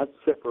and that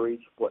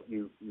separates what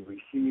you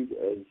receive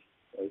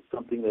as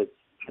something that's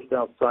just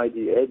outside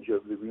the edge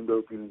of the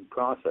remote viewing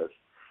process.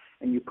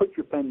 And you put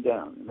your pen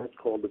down, and that's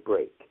called a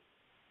break.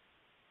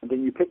 And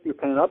then you pick your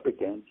pen up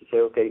again to say,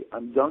 okay,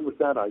 I'm done with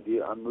that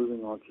idea. I'm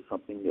moving on to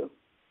something new.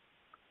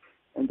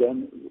 And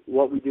then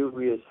what we do,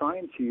 we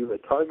assign to you a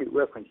target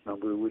reference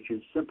number, which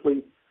is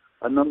simply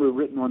a number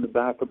written on the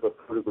back of a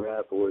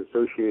photograph or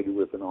associated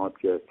with an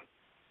object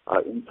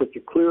in such a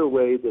clear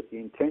way that the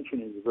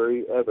intention is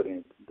very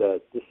evident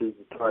that this is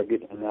the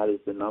target and that is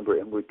the number,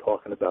 and we're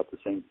talking about the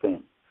same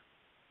thing.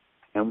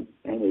 And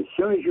as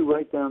soon as you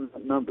write down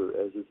that number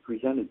as it's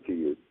presented to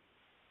you,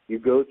 you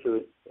go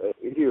to an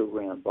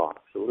ideogram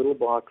box, a little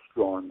box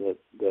drawn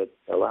that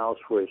allows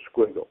for a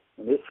squiggle.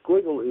 And this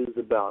squiggle is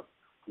about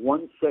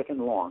 1 second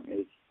long.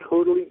 It's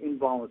totally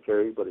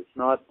involuntary, but it's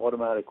not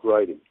automatic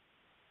writing.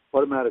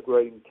 Automatic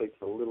writing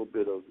takes a little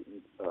bit of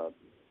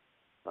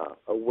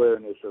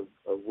awareness of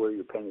where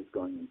your pen is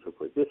going and so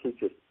forth. This is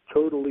just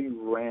totally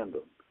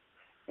random.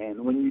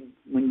 And when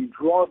you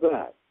draw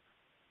that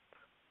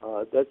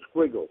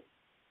squiggle,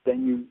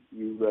 then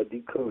you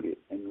decode it,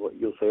 and what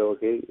you'll say,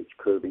 okay, it's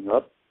curving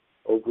up,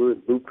 over,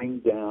 looping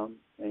down,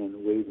 and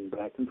waving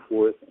back and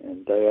forth,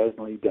 and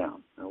diagonally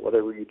down, or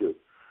whatever you do.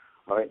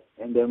 All right,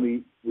 and then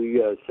we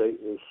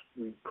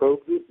probe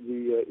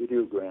the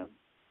ideogram,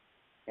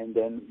 and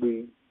then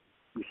we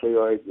say,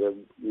 all right,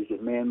 is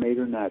it man-made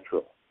or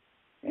natural,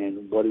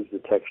 and what is the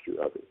texture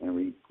of it, and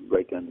we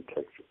write down the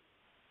texture.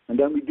 And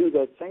then we do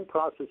that same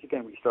process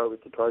again. We start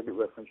with the target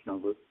reference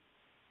number,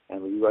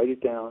 and we write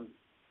it down,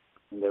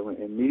 and then we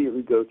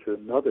immediately go to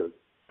another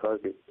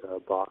target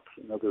box,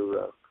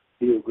 another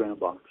ideogram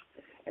box,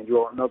 and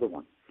draw another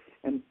one.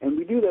 And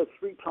we do that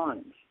 3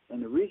 times,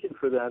 and the reason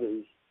for that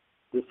is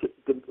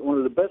one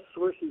of the best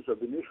sources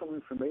of initial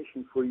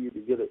information for you to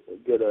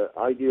get an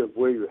idea of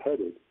where you're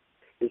headed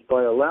is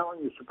by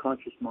allowing your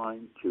subconscious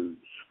mind to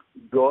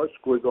draw a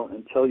squiggle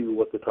and tell you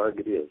what the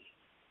target is.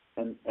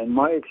 And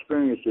my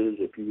experience is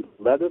if you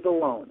let it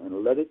alone and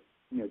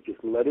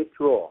just let it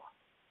draw,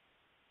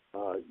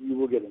 you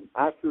will get an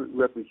accurate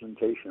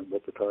representation of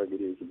what the target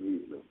is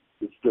immediately.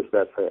 It's just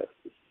that fast.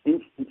 It's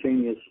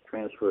instantaneous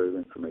transfer of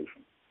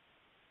information.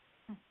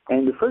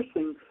 And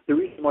the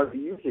reason why we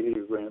use the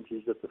ideograms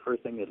is that the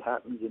first thing that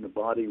happens in the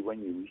body when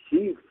you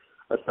receive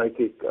a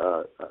psychic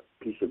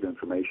piece of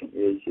information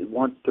is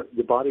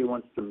the body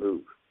wants to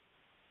move.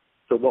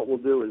 So what we'll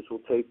do is we'll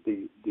take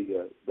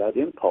that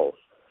impulse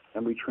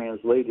and we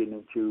translate it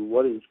into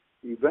what is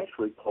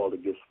eventually called a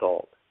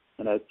gestalt.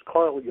 And that's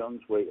Carl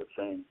Jung's way of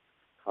saying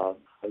a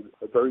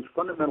very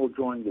fundamental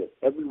drawing that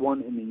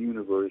everyone in the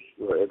universe,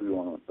 or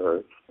everyone on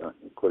Earth,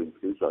 according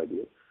to his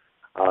idea,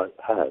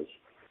 has.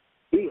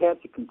 He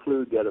had to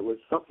conclude that it was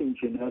something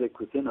genetic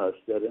within us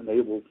that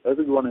enabled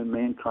everyone in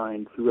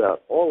mankind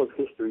throughout all of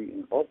history,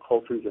 in all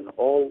cultures, in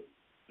all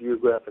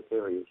geographic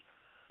areas,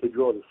 to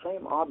draw the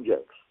same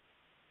objects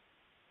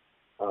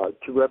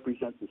to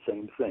represent the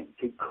same thing.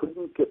 He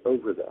couldn't get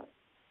over that.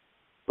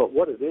 But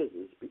what it is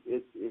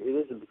it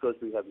isn't because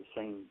we have the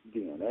same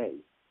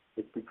DNA.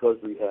 It's because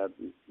we have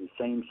the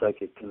same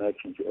psychic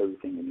connection to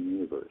everything in the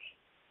universe.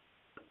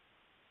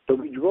 So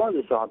we draw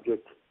this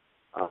object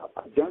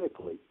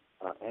identically,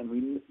 and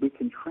we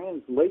can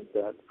translate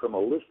that from a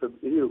list of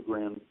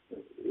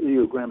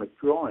ideogrammic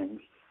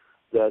drawings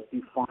that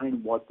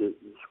define what the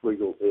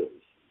squiggle is.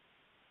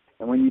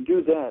 And when you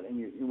do that,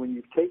 and when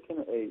you've taken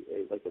a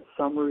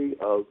summary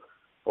of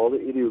all the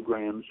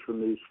ideograms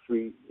from these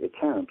 3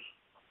 attempts,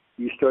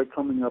 you start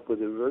coming up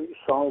with a very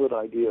solid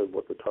idea of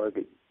what the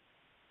target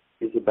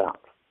is about.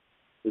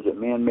 Is it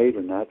man-made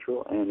or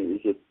natural? And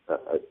is it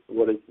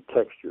what is the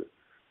texture?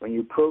 When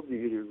you probe the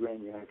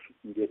ideogram, you actually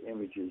can get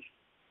images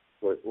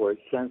or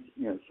sense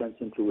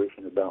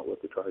intuition about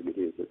what the target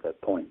is at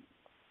that point.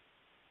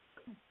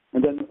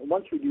 And then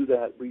once we do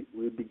that,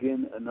 we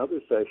begin another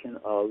session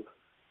of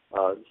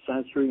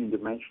sensory and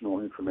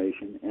dimensional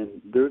information,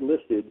 and they're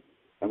listed,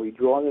 and we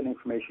draw that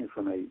information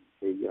from a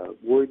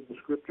word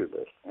descriptor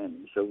list.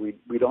 And so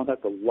we don't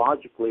have to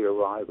logically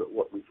arrive at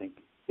what we think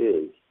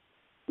is.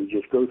 We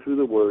just go through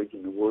the words,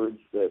 and the words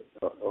that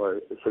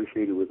are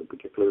associated with a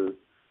particular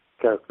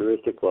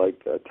characteristic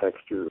like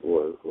texture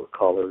or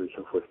color or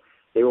so forth,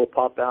 they will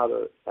pop out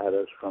at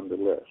us from the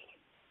list.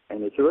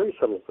 And it's a very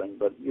subtle thing,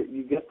 but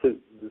you get to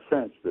the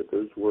sense that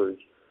those words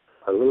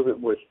are a little bit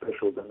more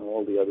special than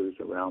all the others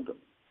around them.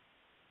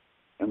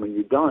 And when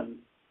you're done,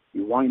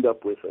 you wind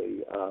up with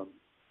a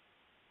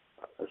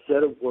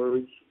set of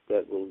words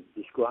that will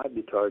describe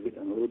the target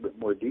in a little bit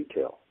more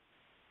detail.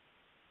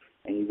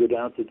 And you go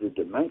down to the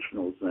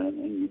dimensionals then,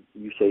 and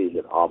you say, is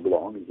it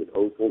oblong, is it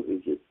oval,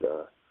 is it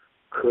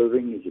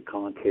curving, is it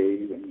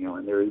concave, and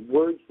and there are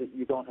words that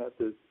you don't have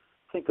to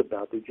think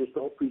about. They're just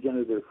all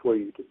presented there for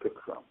you to pick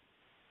from.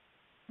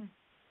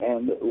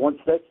 And once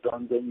that's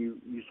done, then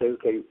you say,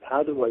 okay,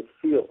 how do I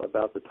feel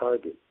about the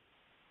target?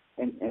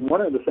 And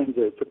one of the things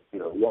that it took me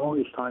the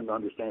longest time to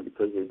understand,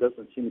 because there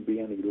doesn't seem to be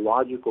any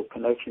logical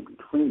connection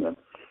between them,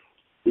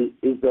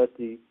 is that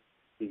the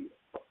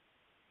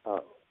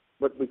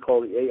what we call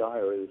the AI,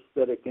 or the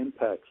aesthetic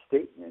impact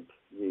statement,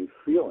 the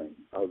feeling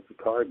of the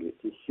target,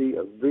 to see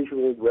a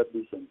visual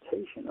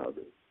representation of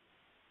it.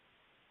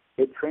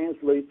 It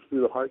translates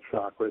through the heart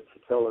chakra to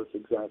tell us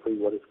exactly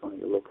what it's going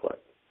to look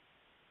like.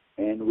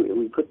 And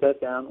we put that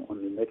down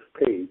on the next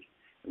page,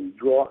 and we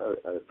draw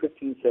a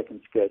 15-second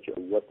sketch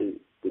of what the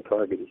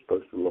target is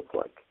supposed to look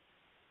like.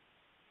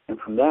 And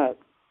from that,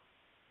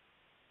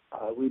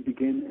 we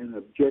begin an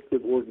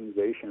objective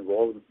organization of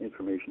all the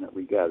information that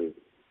we gathered.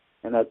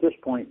 And at this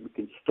point, we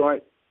can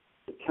start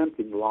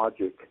attempting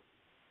logic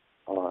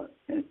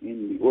in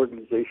the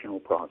organizational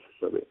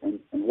process of it. And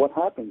what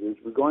happens is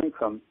we're going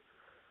from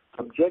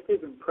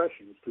subjective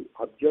impressions to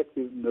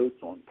objective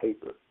notes on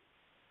paper.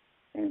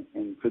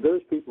 And for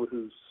those people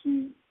who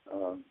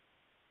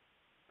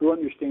who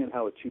understand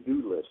how a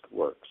to-do list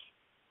works,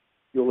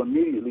 you'll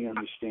immediately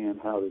understand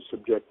how the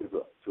subjective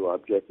to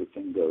objective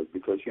thing goes.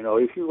 Because,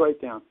 if you write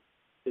down,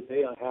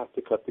 today I have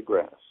to cut the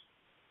grass,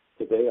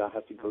 today I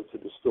have to go to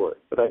the store,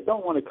 but I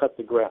don't want to cut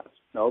the grass.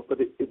 No, but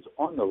it's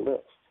on the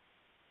list,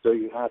 so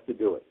you have to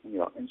do it.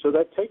 And so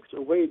that takes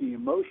away the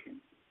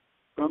emotion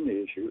from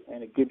the issue,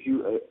 and it gives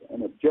you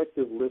an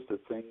objective list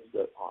of things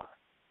that are.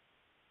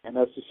 And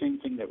that's the same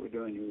thing that we're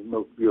doing in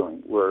remote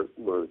viewing. We're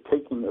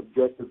taking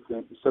objective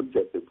things,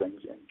 subjective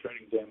things, and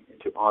turning them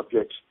into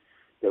objects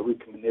that we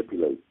can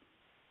manipulate.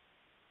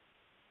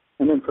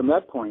 And then from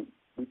that point,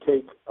 we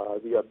take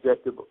the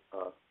objective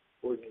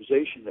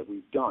organization that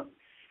we've done,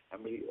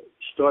 and we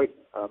start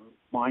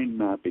mind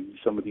mapping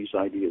some of these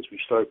ideas. We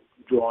start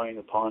drawing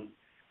upon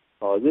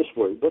this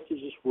word. What does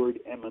this word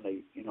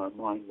emanate in our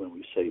mind when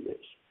we say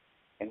this?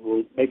 And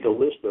we'll make a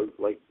list of,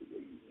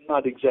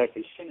 not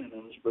exactly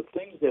synonyms, but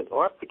things that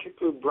our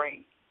particular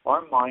brain,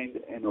 our mind,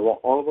 and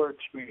all of our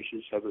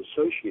experiences have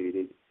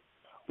associated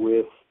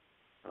with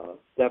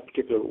that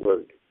particular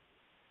word.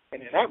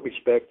 And in that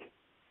respect,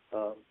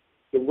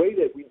 the way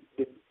that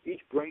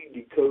each brain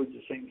decodes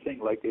the same thing,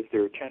 like if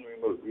there are 10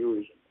 remote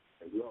viewers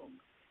in a room,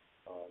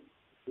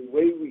 the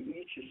way we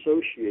each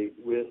associate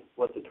with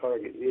what the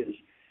target is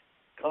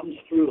comes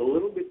through a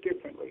little bit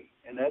differently.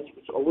 And that's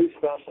what's always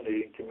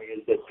fascinating to me,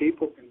 is that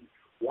people can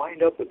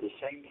wind up with the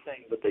same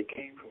thing, but they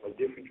came from a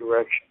different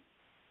direction.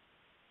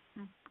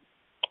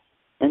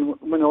 And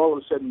when all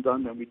is said and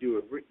done, then we do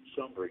a written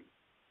summary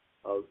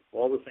of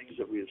all the things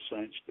that we have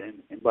sensed,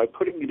 and by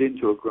putting it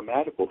into a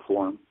grammatical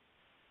form,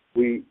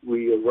 we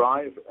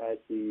arrive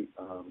at the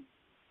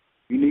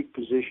unique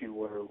position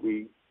where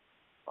we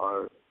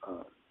are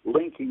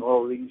linking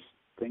all these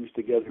things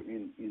together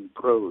in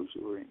prose,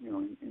 or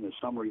in a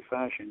summary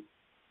fashion.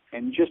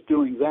 And just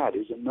doing that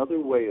is another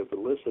way of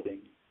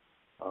eliciting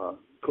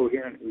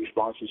coherent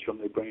responses from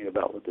the brain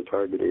about what the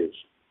target is.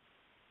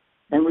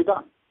 And we're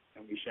done.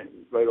 And we send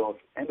right off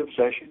end of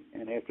session,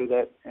 and after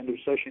that end of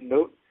session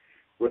note,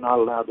 we're not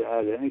allowed to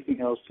add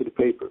anything else to the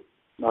paper,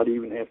 not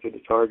even after the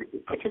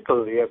target,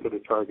 particularly after the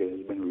target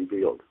has been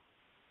revealed.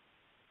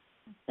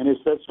 And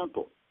it's that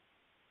simple.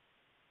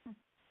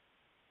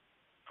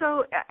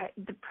 So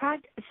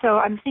so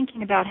I'm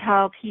thinking about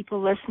how people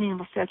listening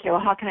will say, okay, well,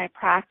 how can I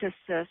practice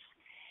this?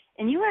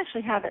 And you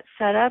actually have it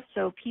set up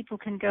so people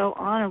can go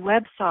on a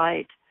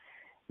website,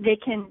 they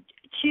can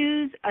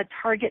choose a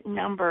target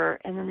number,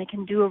 and then they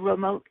can do a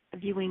remote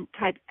viewing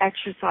type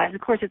exercise. Of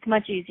course, it's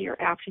much easier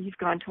after you've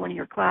gone to one of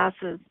your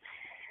classes.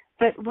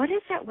 But what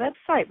is that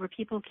website where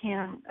people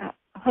can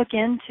hook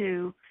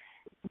into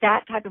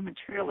that type of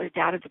material or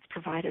data that's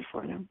provided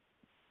for them?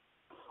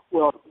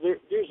 Well,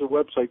 there's a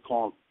website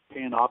called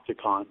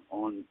Panopticon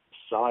on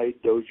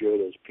PSIDojo,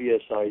 that's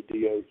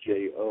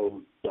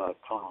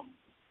PSIDojo.com.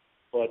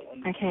 But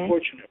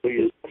unfortunately,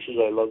 as much as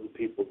I love the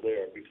people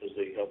there because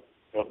they help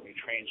me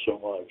train so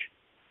much,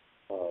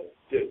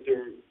 their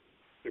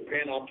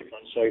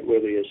Panopticon site where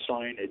they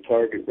assign a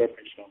target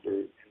reference number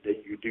and then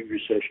you do your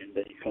session,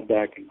 then you come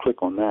back and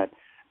click on that,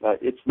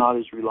 it's not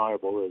as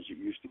reliable as it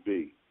used to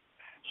be.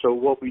 So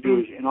what we do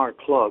is in our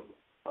club,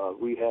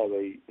 we have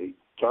a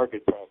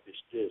target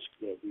practice disc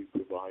that we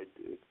provide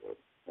to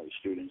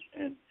students,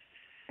 and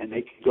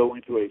they can go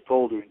into a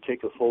folder and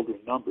take a folder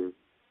number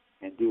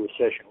and do a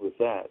session with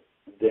that,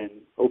 and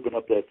then open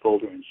up that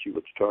folder and see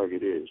what the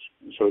target is.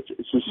 And so it's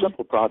a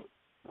simple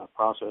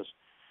process,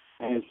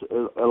 and it's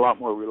a lot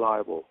more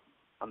reliable.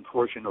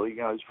 Unfortunately,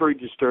 it's very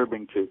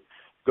disturbing to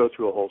go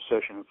through a whole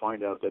session and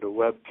find out that a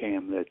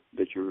webcam that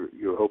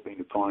you're hoping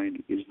to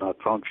find is not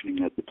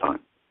functioning at the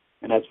time,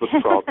 and that's what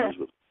the problem is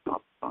with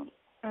Opticon.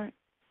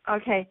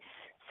 Okay.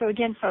 So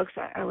again, folks,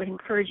 I would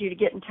encourage you to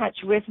get in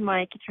touch with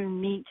Mike through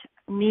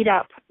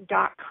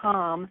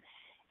meetup.com,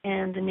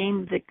 and the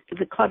name of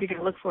the club you're going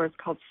to look for is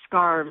called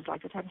Scarves,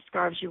 like the type of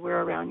scarves you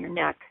wear around your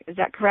neck. Is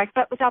that correct?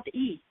 But without the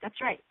E.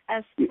 That's right.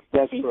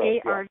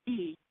 SCARD.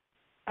 Yeah.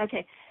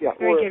 Okay. Yeah.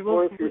 Very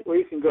good. Or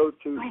you can go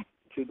to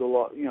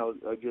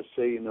the just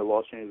say in the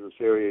Los Angeles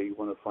area you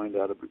want to find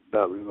out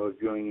about remote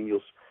viewing, and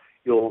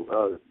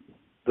you'll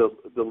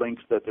the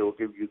links that they will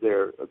give you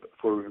there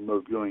for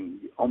remote viewing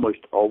almost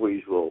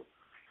always will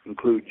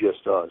include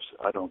just us.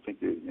 I don't think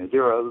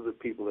there are other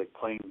people that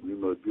claim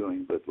remote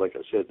viewing, but like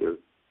I said,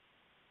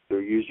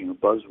 they're using a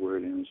buzzword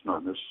and it's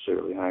not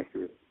necessarily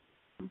accurate.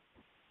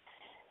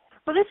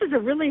 Well, this is a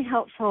really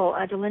helpful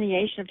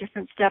delineation of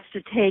different steps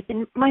to take.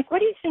 And Mike, what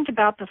do you think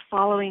about the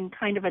following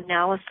kind of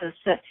analysis,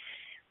 that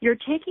you're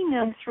taking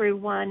them through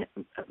one,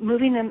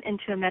 moving them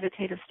into a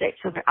meditative state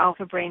so their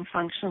alpha brain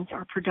functions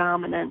are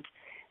predominant.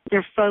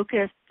 They're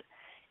focused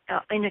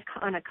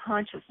on a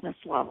consciousness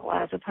level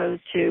as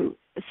opposed to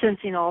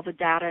sensing all the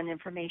data and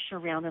information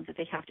around them that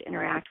they have to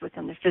interact with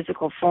in the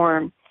physical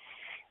form.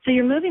 So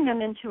you're moving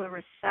them into a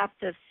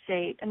receptive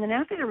state. And then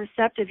after they're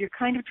receptive, you're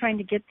kind of trying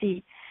to get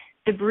the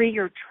debris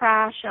or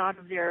trash out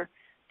of their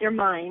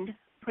mind,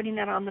 putting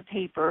that on the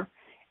paper.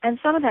 And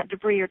some of that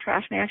debris or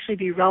trash may actually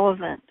be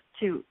relevant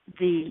to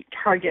the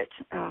target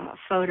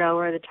photo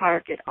or the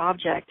target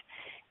object,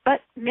 but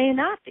may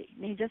not be,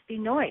 may just be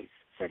noise,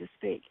 so to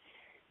speak.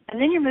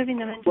 And then you're moving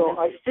them into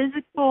this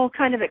physical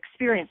kind of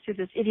experience through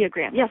this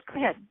ideogram. Yes, go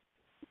ahead.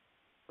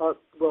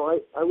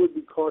 I would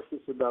be cautious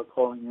about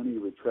calling any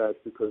of it trash,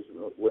 because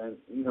when,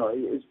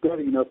 it's bad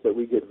enough that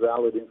we get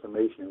valid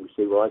information and we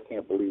say, well, I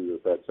can't believe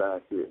that that's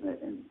accurate,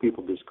 and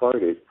people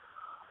discard it.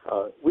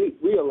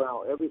 We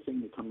allow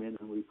everything to come in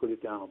and we put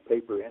it down on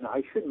paper. And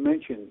I should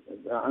mention,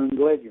 I'm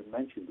glad you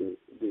mentioned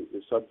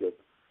the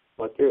subject,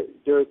 but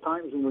there are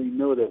times when we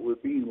know that we're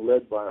being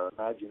led by our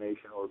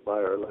imagination or by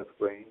our left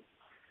brain,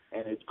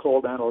 and it's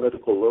called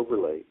analytical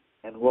overlay.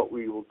 And what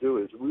we will do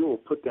is we will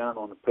put down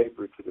on the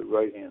paper to the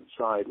right-hand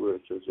side where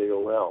it says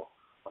AOL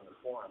on the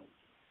form,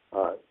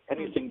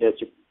 anything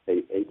that's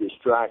a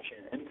distraction,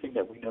 anything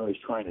that we know is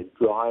trying to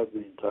drive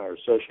the entire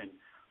session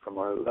from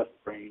our left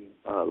brain,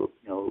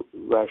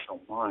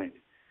 rational mind.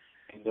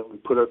 And then we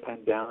put our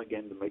pen down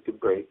again to make a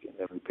break, and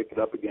then we pick it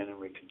up again and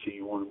we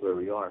continue on where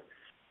we are.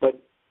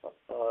 But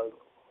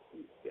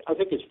I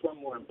think it's far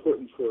more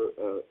important for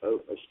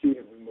a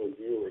student remote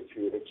viewer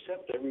to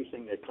accept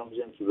everything that comes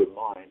into the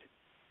mind.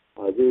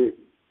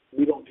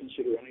 We don't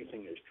consider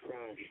anything as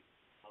trash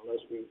unless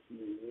we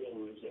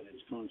realize that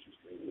it's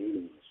consciously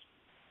leading us.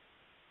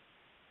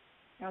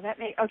 Now that's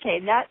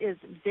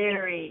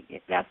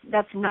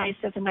nice.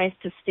 That's a nice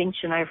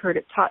distinction. I've heard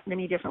it taught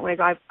many different ways.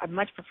 I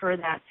much prefer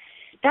that.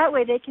 That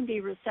way they can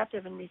be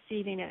receptive and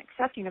receiving and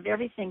accepting of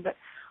everything. But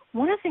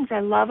one of the things I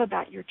love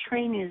about your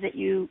training is that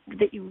you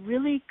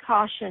really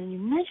caution. You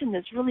mentioned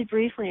this really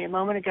briefly a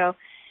moment ago.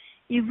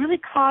 You really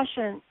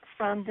caution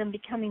from them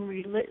becoming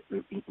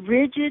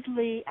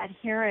rigidly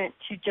adherent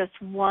to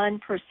just one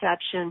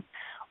perception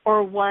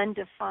or one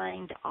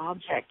defined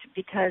object,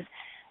 because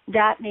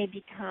that may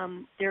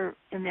become their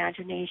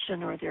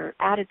imagination or their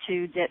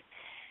attitude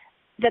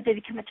that they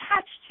become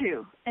attached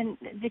to. And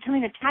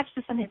becoming attached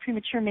to something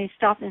premature may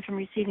stop them from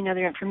receiving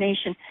other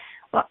information.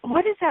 Well,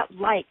 what is that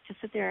like, to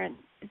sit there and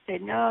say,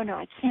 no,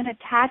 I can't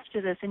attach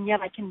to this, and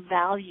yet I can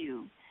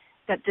value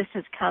that this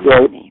has come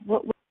to me?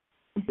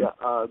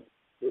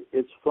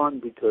 It's fun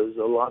because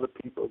a lot of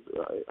people,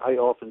 I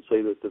often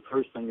say that the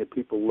first thing that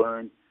people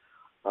learn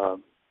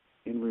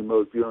in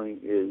remote viewing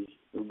is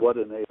what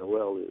an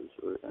AOL is,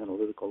 or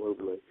analytical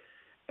overlay.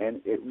 And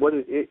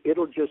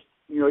it'll just,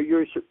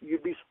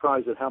 you'd be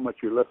surprised at how much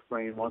your left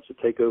brain wants to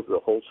take over the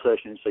whole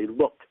session and say,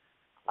 look,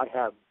 I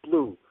have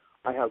blue,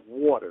 I have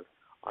water,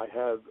 I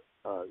have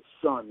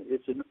sun,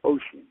 it's an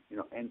ocean,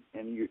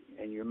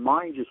 and your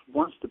mind just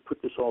wants to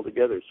put this all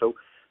together. So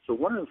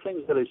one of the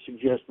things that I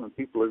suggest when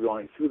people are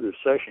going through their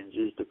sessions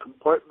is to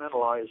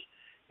compartmentalize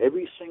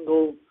every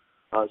single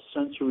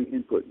sensory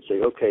input and say,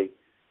 okay,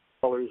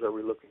 what colors are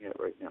we looking at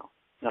right now?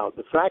 Now,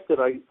 the fact that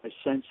I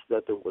sensed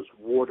that there was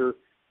water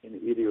in the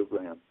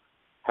ideogram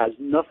has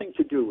nothing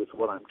to do with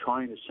what I'm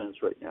trying to sense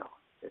right now.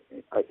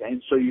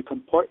 And so you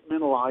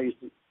compartmentalize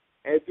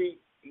every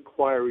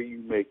inquiry you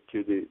make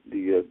to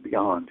the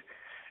beyond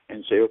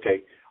and say,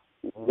 okay,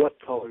 what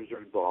colors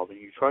are involved?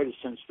 And you try to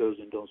sense those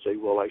and don't say,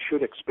 well, I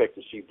should expect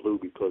to see blue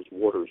because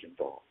water is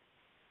involved.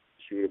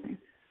 See what I mean?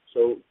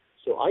 So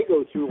I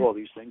go through all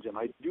these things, and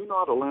I do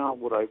not allow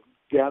what I've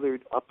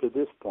gathered up to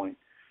this point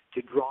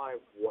to drive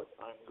what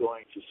I'm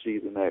going to see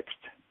in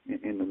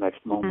the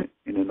next moment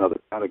in another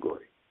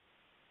category.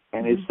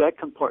 And it's that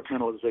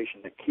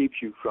compartmentalization that keeps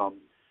you from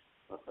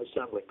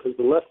assembling, because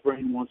the left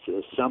brain wants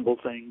to assemble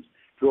things,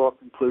 draw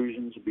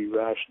conclusions, be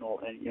rational,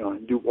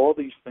 and do all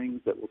these things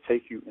that will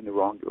take you in the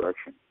wrong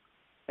direction.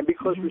 And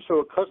because we're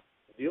so accustomed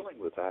to dealing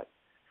with that,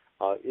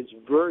 it's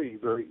very,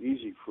 very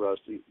easy for us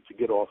to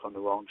get off on the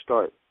wrong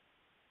start.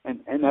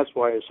 And that's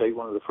why I say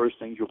one of the first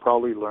things you'll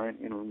probably learn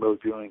in remote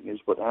viewing is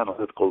what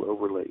analytical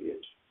overlay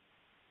is.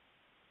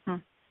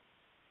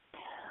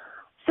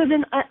 So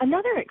then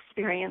another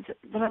experience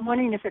that I'm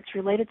wondering if it's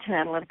related to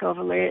analytical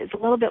overlay is a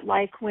little bit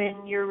like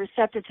when you're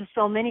receptive to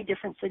so many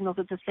different signals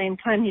at the same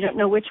time, you don't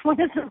know which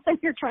one is the one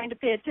you're trying to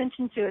pay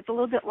attention to. It's a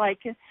little bit like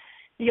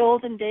the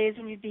olden days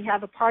when you'd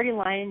have a party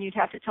line and you'd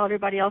have to tell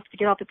everybody else to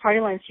get off the party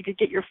line so you could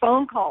get your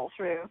phone call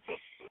through.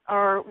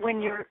 Or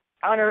when you're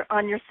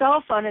on your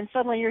cell phone and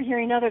suddenly you're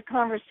hearing other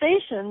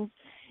conversations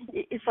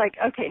it's like,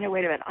 okay, no,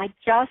 wait a minute. I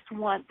just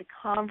want the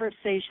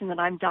conversation that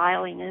I'm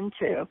dialing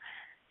into.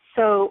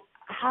 So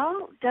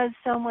how does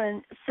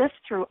someone sift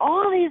through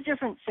all these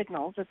different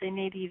signals that they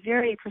may be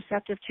very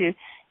perceptive to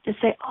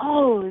say,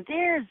 oh,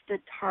 there's the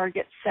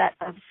target set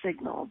of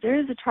signal.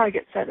 There's a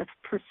target set of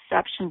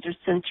perceptions or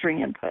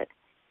sensory input?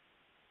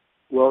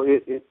 Well,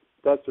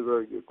 that's a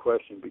very good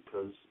question,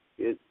 because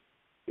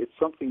it's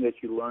something that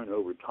you learn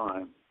over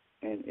time,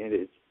 and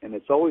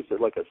it's always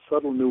like a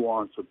subtle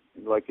nuance of,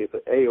 like if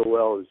an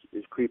AOL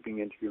is creeping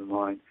into your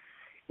mind,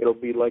 it'll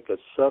be like a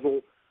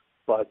subtle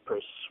but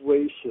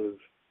persuasive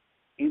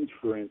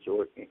inference,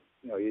 or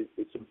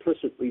it's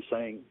implicitly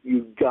saying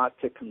you've got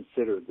to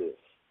consider this,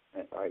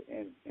 right?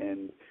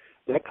 And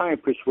that kind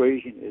of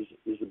persuasion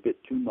is a bit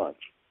too much.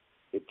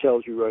 It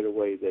tells you right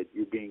away that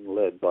you're being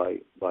led by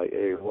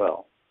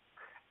AOL.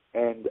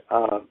 And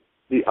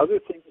the other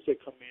things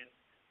that come in,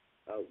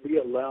 we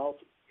allow,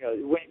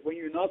 when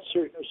you're not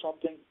certain of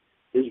something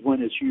is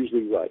when it's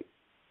usually right.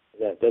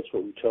 That's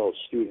what we tell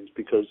students,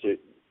 because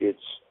it's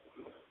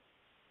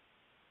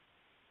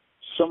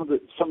some of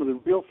the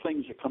real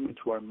things that come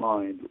into our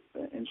mind,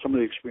 and some of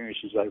the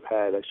experiences I've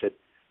had, I said,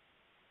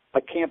 I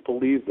can't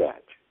believe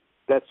that.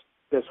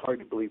 That's hard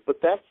to believe. But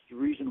that's the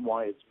reason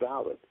why it's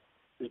valid,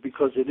 is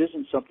because it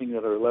isn't something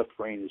that our left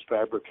brain is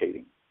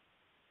fabricating.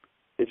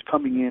 It's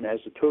coming in as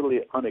a totally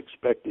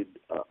unexpected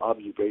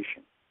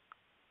observation.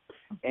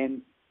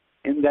 And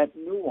in that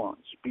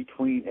nuance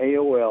between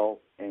AOL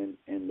and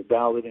the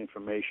valid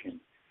information,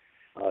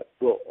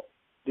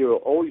 there will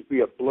always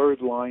be a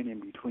blurred line in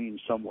between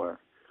somewhere,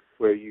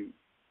 where you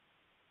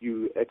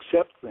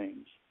accept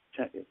things.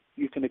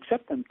 You can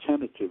accept them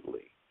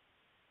tentatively,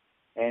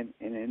 and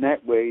in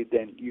that way,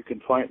 then you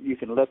can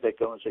let that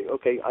go and say,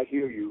 okay, I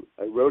hear you.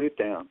 I wrote it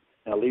down.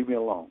 Now leave me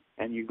alone.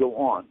 And you go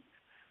on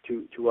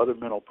to other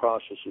mental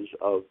processes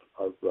of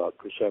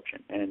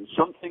perception. And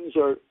some things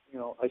are,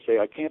 I say,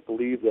 I can't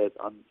believe that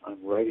I'm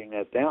writing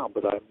that down,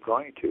 but I'm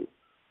going to.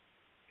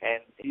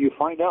 And you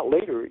find out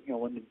later,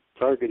 when the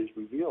target is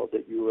revealed,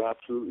 that you were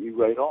absolutely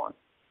right on.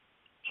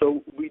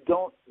 So we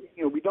don't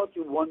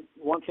do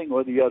one thing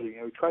or the other.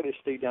 We try to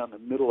stay down the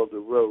middle of the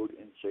road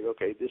and say,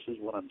 okay, this is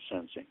what I'm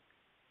sensing,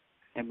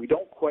 and we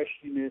don't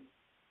question it,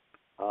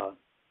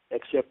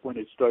 except when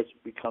it starts to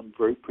become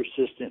very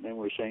persistent, and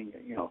we're saying,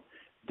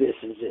 this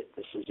is it,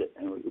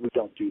 and we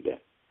don't do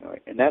that. All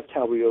right? And that's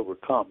how we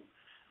overcome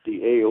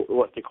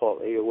what they call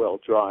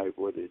AOL drive,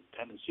 or the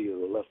tendency of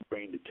the left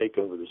brain to take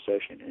over the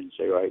session and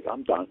say, all right,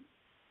 I'm done.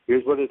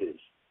 Here's what it is.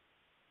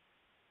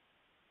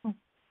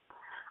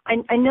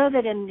 I know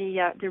that in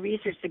the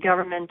research, the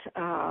government,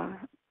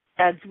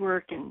 Ed's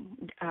work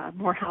and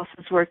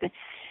Morehouse's work,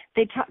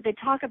 they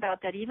talk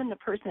about that even the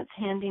person that's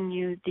handing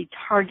you the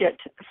target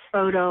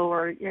photo,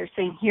 or you're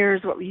saying,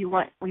 here's what we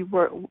want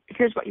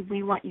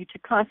you to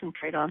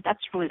concentrate on. That's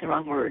really the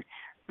wrong word.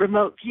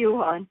 Remote view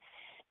on.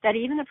 That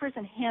even the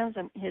person hands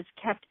them is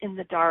kept in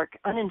the dark,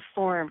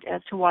 uninformed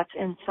as to what's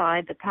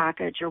inside the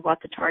package or what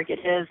the target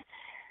is,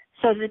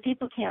 so that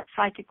people can't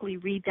psychically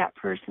read that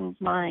person's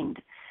mind.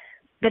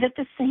 But at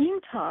the same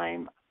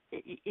time,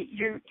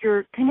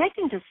 you're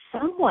connecting to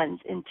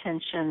someone's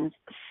intentions,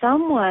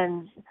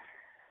 someone's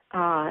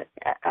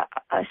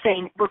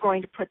saying, we're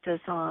going to put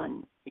this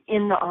on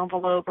in the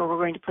envelope, or we're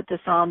going to put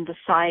this on the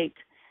site.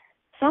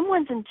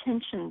 Someone's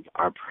intentions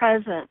are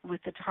present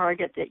with the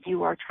target that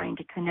you are trying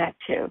to connect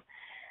to.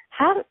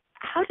 How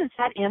does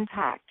that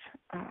impact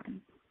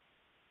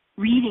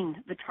reading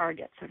the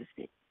target, so to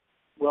speak?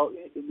 Well,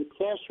 in the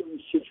classroom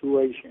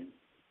situation,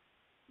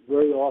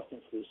 very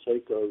often, for the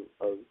sake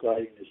of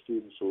guiding the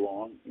students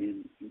along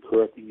in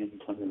correcting any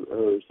kind of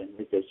errors they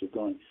make as they're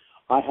going,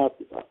 I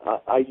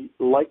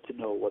like to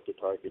know what the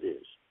target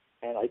is,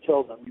 and I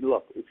tell them,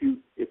 look, if you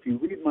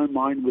read my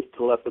mind with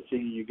telepathy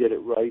and you get it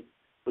right,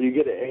 well, you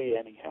get an A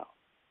anyhow,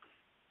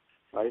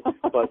 right?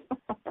 But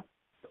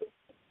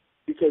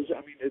because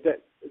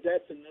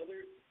that's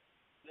another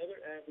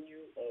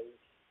avenue of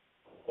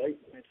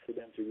enlightenment for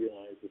them to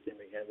realize that they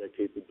may have that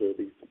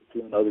capability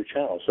through another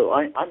channel. So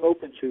I'm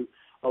open to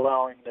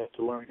allowing them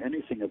to learn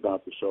anything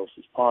about themselves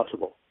as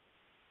possible.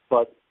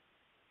 But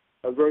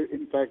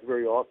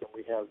very often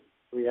we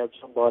have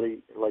somebody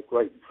like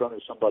right in front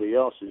of somebody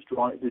else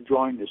they're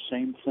drawing the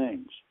same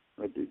things.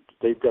 Right?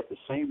 They've got the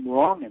same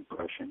wrong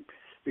impression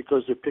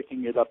because they're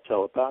picking it up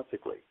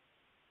telepathically.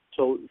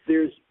 So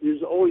there's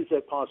always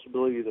that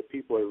possibility that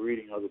people are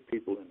reading other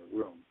people in the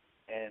room.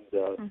 And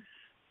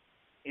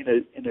in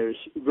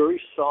a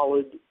very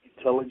solid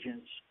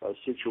intelligence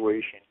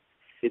situation,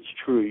 it's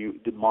true.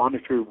 The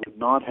monitor would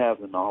not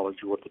have the knowledge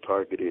of what the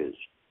target is.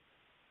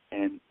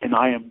 And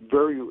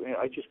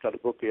I just got a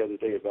book the other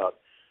day about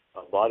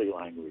body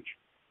language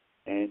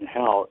and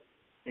how,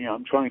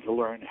 I'm trying to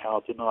learn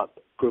how to not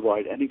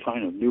provide any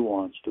kind of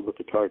nuance to what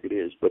the target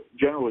is. But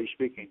generally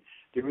speaking,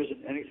 there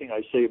isn't anything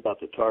I say about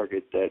the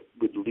target that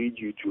would lead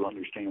you to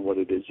understand what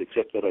it is,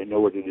 except that I know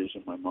what it is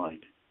in my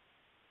mind.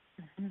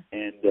 Mm-hmm.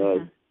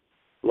 And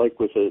like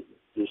with the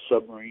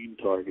submarine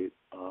target,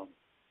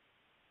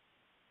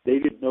 they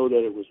didn't know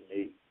that it was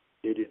me.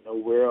 They didn't know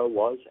where I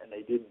was, and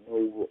they didn't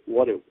know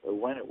what it or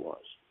when it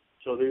was.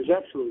 So there's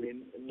absolutely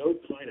no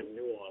kind of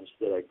nuance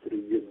that I could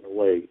have given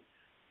away,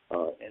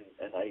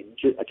 and I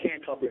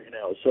can't comprehend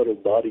how subtle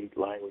body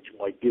language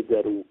might give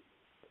that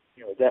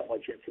that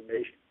much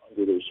information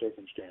under those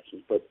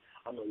circumstances. But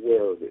I'm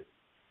aware of it.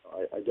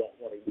 I don't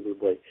want to give it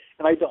away,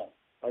 and I don't.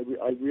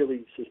 I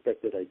really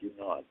suspect that I do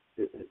not,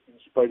 in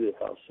spite of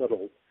how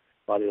subtle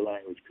body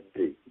language can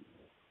be.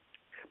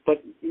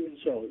 But even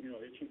so,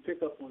 if you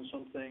pick up on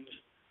some things,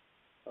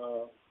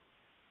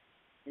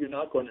 you're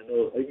not going to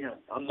know.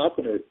 I'm not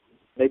going to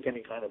make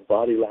any kind of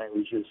body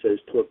language that says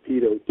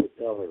torpedo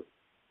propeller,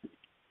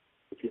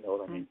 if you know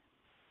what I mean.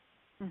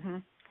 Mm-hmm.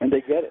 And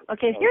they get it.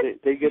 Okay,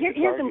 they get the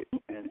target,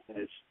 and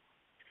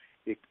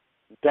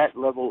that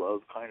level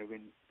of kind of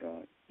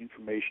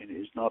information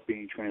is not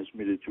being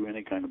transmitted through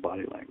any kind of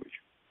body language.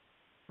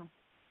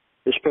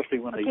 Especially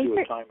when they do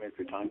it time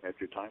after time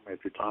after time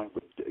after time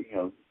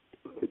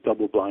with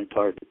double-blind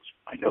targets.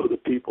 I know the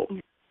people.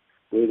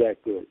 They're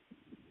that good.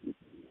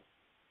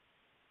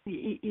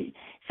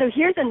 So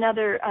here's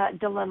another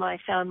dilemma I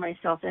found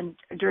myself in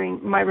during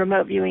my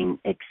remote viewing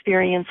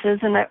experiences,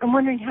 and I'm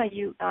wondering how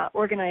you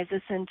organize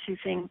this into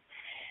things.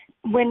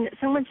 When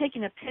someone's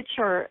taking a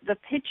picture, the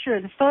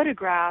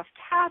photograph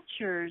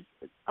captures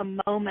a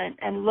moment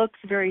and looks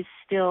very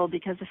still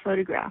because the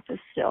photograph is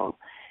still.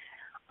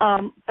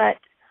 But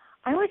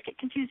I always get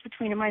confused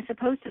between, am I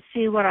supposed to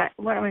see what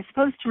am I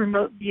supposed to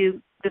remote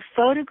view, the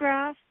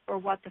photograph or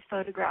what the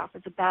photograph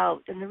is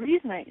about? And the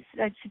reason I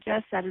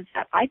suggest that is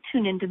that I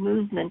tune into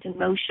movement and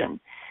motion.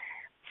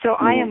 So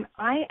I am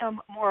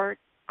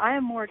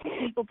more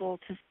capable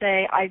to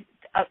say I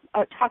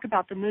talk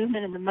about the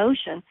movement and the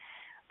motion,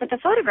 but the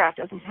photograph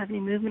doesn't have any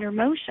movement or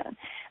motion.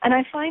 And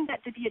I find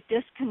that to be a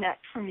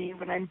disconnect for me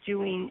when I'm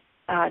doing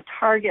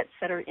targets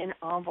that are in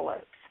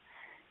envelopes.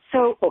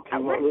 So what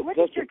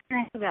is your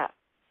experience with that?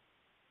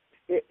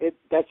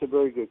 That's a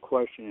very good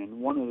question,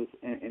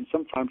 and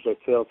sometimes I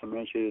fail to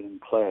mention it in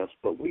class,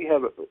 but we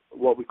have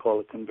what we call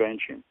a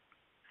convention,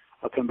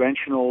 a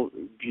conventional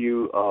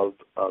view of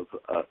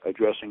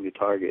addressing the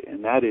target,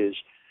 and that is,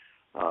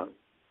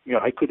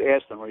 I could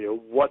ask them,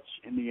 what's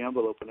in the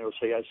envelope, and they'll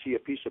say, I see a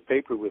piece of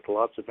paper with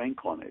lots of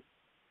ink on it,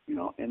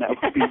 and that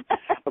would be,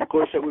 of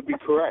course, that would be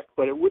correct,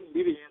 but it wouldn't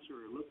be the answer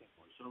we're looking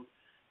for.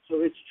 So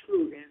it's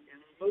true, and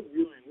remote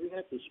viewing, we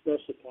have to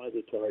specify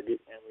the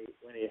target, and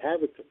we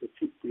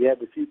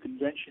have a few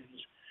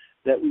conventions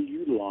that we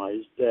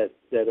utilize that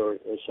are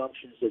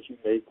assumptions that you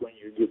make when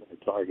you're given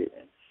a target.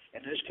 And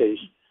in this case,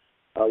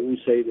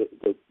 we say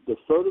that the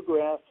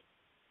photograph,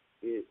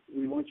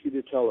 we want you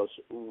to tell us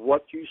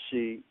what you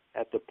see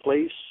at the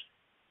place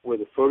where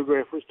the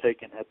photograph was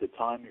taken at the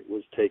time it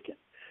was taken.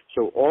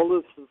 So all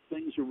of the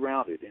things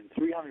around it in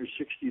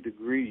 360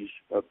 degrees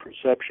of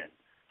perception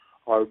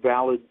are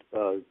valid,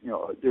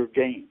 they're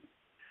gained.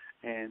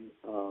 And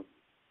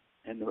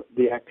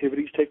the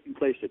activities taking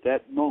place at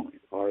that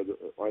moment are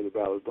the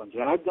valid ones.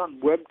 And I've done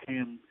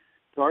webcam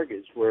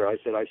targets where I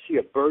said, I see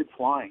a bird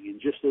flying,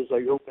 and just as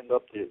I opened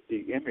up the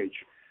image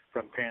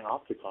from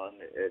Panopticon,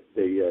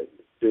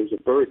 there's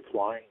a bird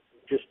flying,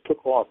 just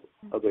took off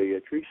of a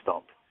tree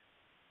stump.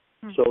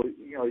 Mm-hmm. So,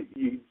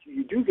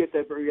 you do get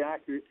that very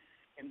accurate.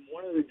 And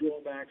one of the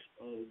drawbacks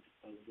of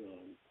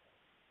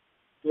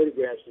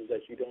photographs is that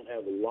you don't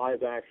have a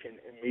live action,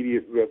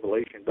 immediate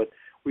revelation. But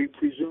we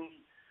presume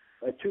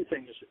two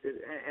things,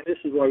 and this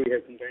is why we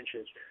have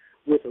conventions.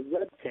 With a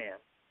webcam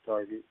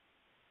target,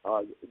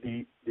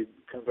 the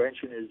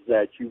convention is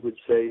that you would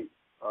say,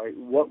 all right,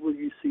 what will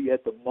you see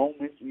at the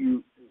moment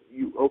you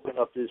open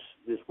up this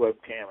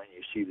webcam and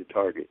you see the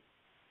target?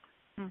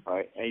 Mm-hmm. All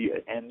right,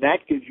 and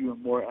that gives you a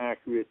more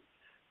accurate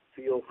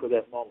feel for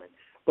that moment.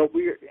 But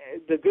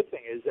the good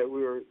thing is that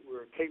we're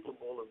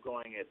capable of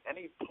going at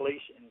any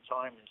place in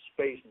time and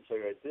space and say,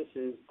 all right, this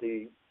is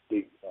the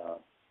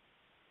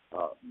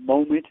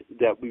moment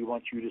that we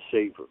want you to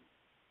savor,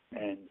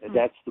 and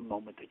that's the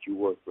moment that you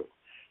work with.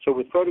 So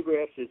with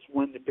photographs, it's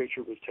when the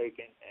picture was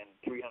taken and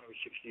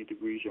 360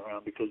 degrees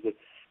around, because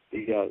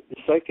the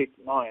psychic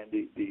mind,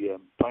 the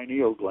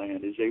pineal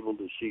gland, is able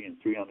to see in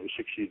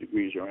 360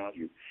 degrees around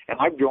you. And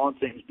I've drawn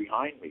things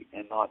behind me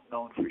and not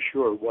known for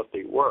sure what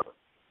they were.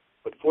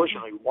 But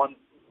fortunately, one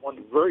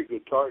very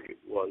good target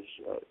was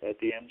at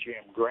the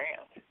MGM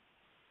Grand.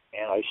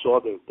 And I saw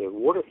the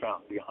water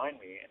fountain behind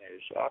me, and it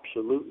is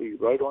absolutely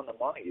right on the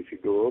money if you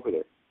go over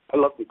there. I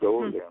love to go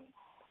over there and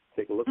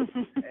take a look at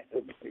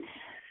it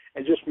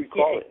and just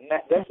recall it. And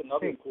that's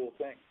another cool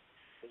thing.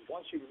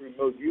 Once you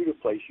remote view the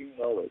place, you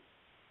know it.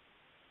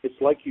 It's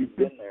like you've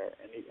been there.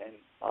 And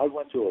I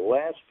went to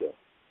Alaska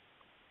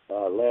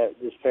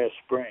this past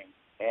spring,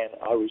 and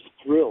I was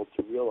thrilled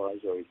to realize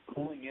I was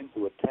pulling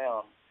into a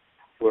town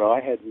where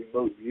I had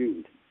remote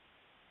viewed.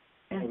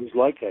 And it was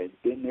like I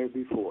had been there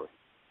before.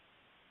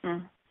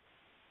 Mm.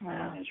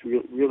 Wow. And it's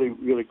really,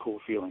 really cool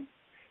feeling.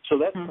 So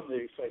that's some of the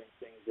exciting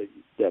things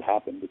that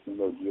happen with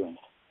remote viewing.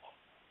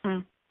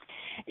 Mm.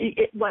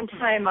 One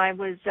time I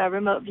was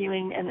remote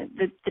viewing, and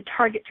the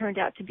target turned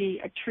out to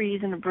be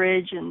trees and a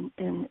bridge and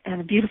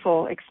a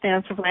beautiful,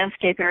 expansive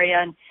landscape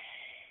area.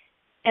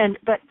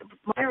 But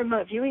my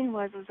remote viewing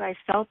was I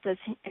felt this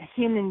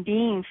human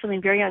being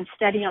feeling very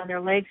unsteady on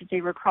their legs as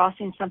they were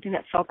crossing something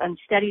that felt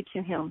unsteady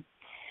to him.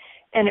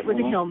 And it was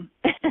a him.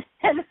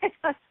 And I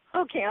thought,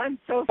 okay, I'm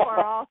so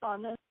far off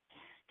on this.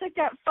 Took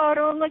that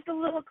photo and looked a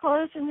little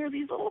close, and there were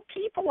these little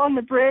people on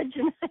the bridge.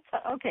 And I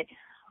thought, okay,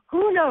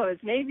 who knows?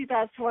 Maybe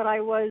that's what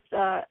I was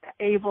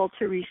able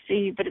to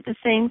receive. But at the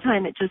same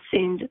time, it just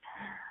seemed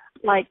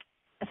like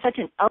such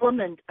an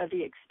element of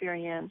the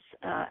experience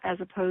as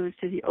opposed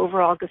to the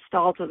overall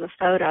gestalt of the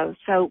photo.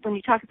 So when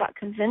you talk about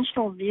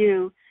conventional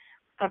view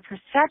of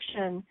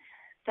perception,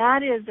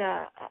 that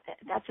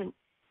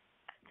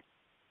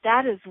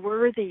is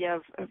worthy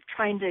of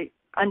trying to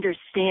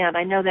understand.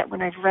 I know that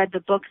when I've read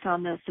the books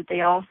on this, that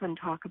they often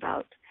talk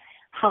about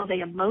how they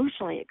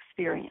emotionally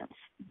experience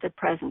the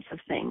presence of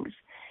things,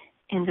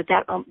 and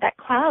that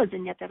clouds,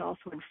 and yet that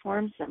also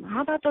informs them.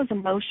 How about those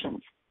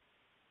emotions?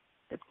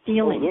 The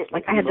feelings,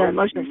 like I had the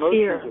emotion of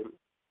fear.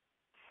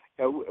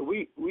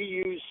 We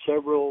use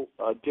several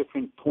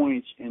different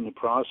points in the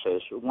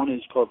process. One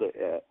is called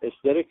the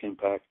aesthetic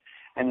impact,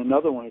 and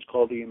another one is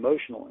called the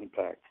emotional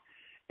impact.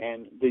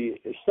 And the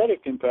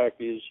aesthetic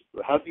impact is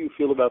how do you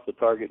feel about the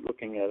target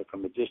looking at it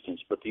from a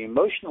distance, but the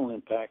emotional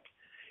impact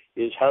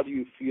is how do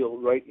you feel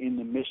right in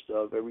the midst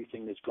of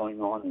everything that's going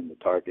on in the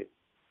target,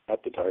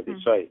 at the target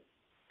site.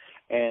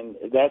 And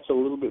that's a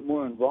little bit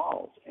more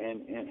involved,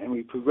 and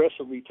we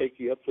progressively take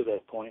you up to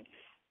that point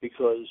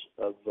because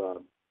of,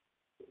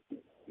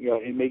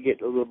 it may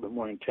get a little bit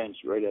more intense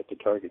right at the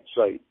target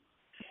site.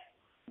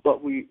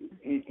 But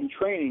in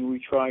training, we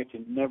try to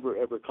never,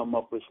 ever come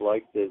up with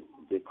like the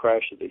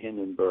crash of the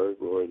Hindenburg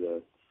or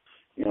the,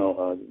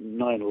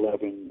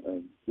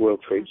 9/11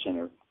 World Trade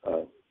Center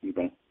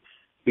event,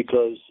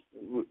 because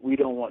we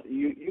don't want,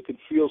 you could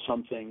feel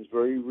some things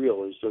very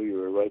real as though you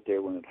were right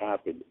there when it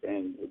happened,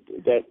 and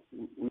that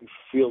we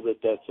feel that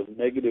that's a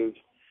negative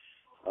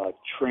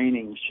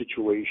training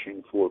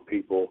situation for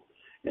people,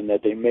 and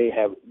that they may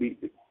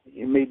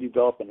may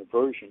develop an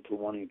aversion to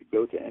wanting to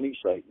go to any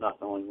site not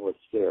knowing what's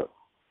there.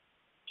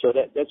 So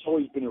that's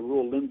always been a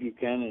rule. Lynn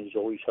Buchanan has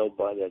always held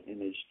by that in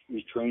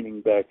his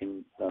training back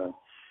in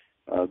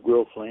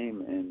Grill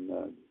Flame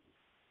and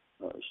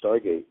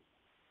Stargate.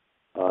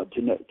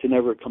 To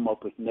never come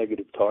up with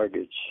negative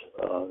targets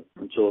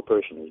until a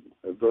person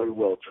is very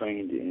well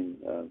trained in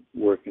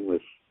working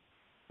with,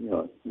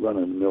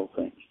 run-of-the-mill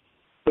things.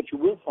 But you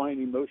will find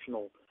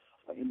emotional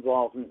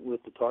involvement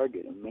with the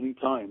target many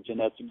times, and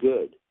that's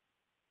good.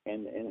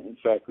 And in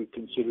fact, we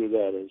consider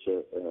that as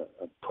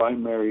a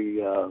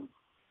primary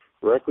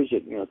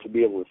requisite, to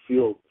be able to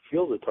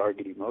feel the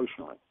target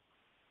emotionally.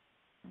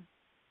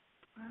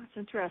 Wow, that's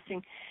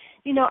interesting.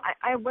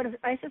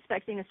 I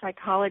suspect being a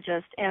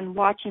psychologist and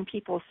watching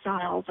people's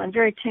styles, I'm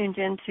very tuned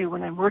into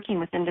when I'm working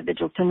with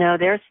individuals to know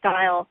their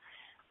style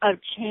of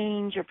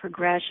change or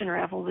progression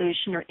or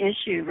evolution or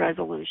issue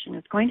resolution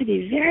is going to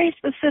be very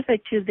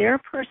specific to their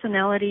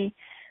personality,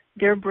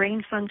 their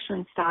brain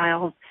function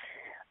styles.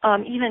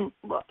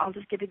 I'll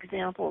just give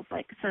examples,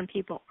 like some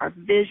people are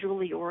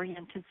visually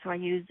oriented, so I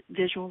use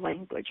visual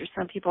language, or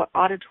some people are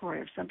auditory,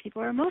 or some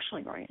people are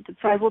emotionally oriented.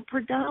 So I will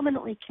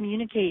predominantly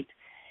communicate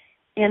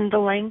in the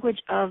language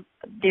of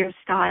their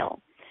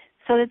style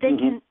so that they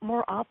can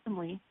more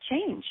optimally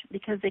change,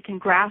 because they can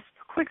grasp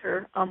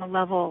quicker on that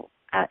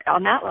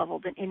level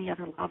than any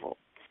other level.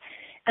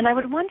 And I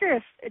would wonder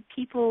if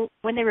people,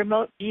 when they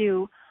remote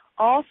view,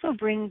 also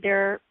bring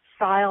their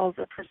styles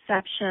of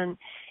perception,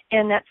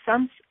 and that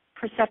some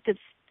perceptive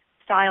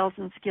styles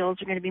and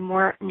skills are going to be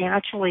more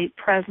naturally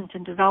present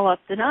and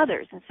developed than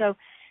others. And so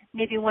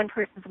maybe one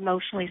person's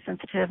emotionally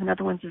sensitive,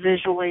 another one's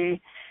visually,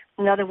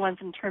 another one's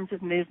in terms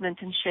of movement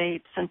and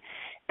shapes. And,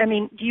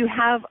 do you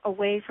have a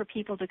way for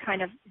people to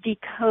kind of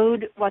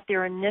decode what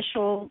their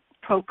initial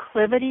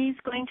proclivity is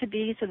going to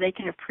be so they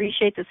can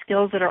appreciate the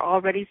skills that are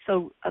already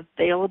so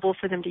available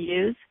for them to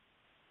use?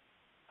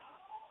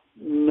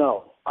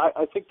 No.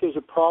 I think there's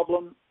a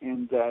problem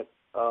in that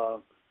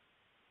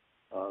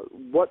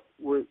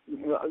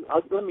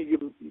let me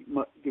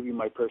give you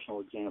my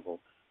personal example.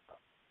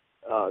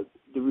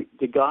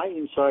 The guy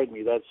inside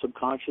me, that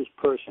subconscious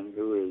person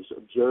who is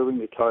observing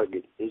the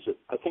target,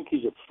 I think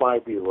he's a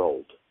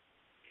 5-year-old.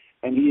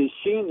 And he is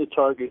seeing the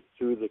target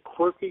through the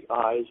quirky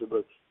eyes of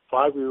a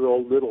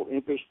 5-year-old little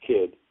impish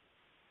kid.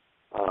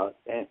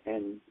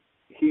 And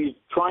he's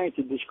trying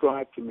to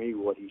describe to me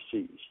what he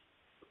sees.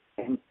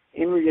 And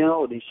in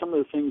reality, some of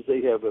the things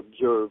they have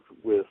observed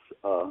with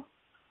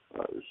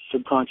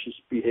subconscious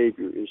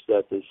behavior is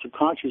that the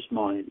subconscious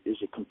mind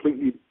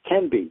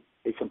can be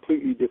a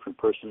completely different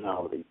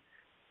personality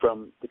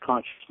from the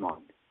conscious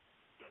mind.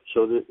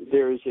 So that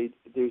there's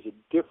a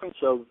difference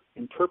of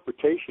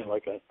interpretation.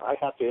 Like I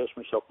have to ask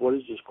myself, what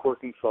is this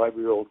quirky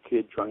 5-year-old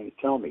kid trying to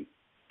tell me?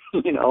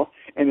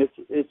 And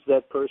it's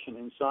that person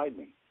inside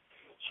me.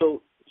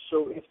 So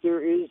if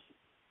there is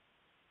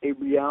a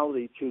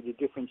reality to the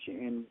difference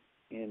in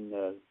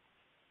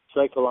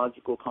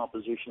psychological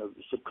composition of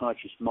the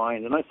subconscious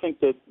mind. And I think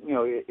that,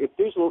 if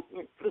there's,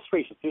 let's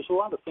face it, there's a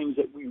lot of things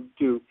that we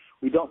do.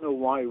 We don't know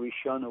why we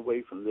shun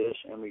away from this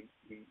and we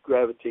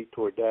gravitate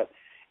toward that.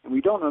 And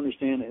we don't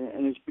understand,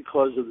 and it's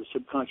because of the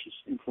subconscious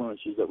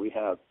influences that we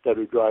have that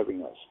are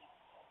driving us.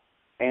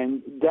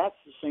 And that's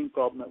the same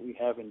problem that we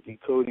have in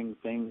decoding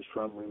things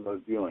from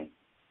remote viewing.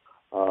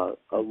 A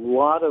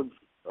lot of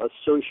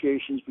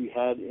associations we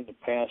had in the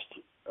past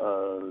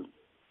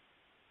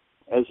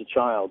as a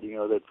child,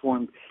 that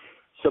formed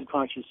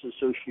subconscious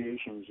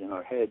associations in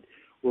our head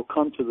will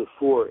come to the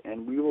fore,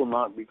 and we will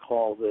not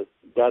recall that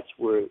that's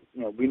where,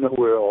 we know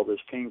where all this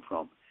came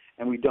from,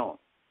 and we don't.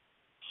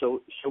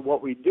 So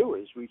what we do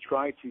is we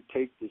try to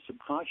take the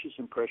subconscious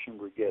impression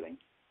we're getting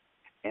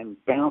and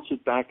bounce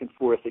it back and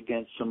forth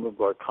against some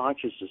of our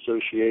conscious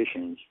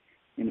associations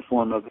in the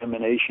form of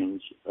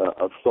emanations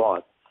of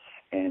thought,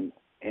 and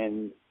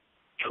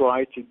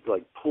try to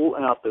pull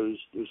out those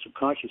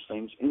subconscious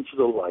things into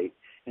the light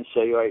and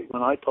say, all right,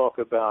 when I talk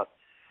about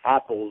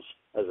apples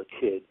as a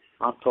kid,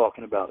 I'm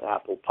talking about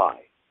apple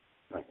pie,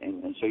 right?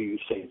 And so you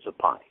say it's a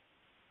pie.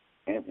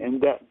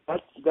 And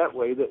that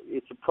way that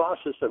it's a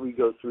process that we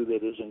go through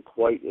that isn't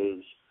quite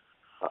as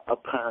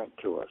apparent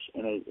to us.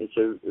 And it's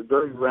a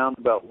very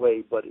roundabout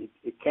way, but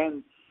it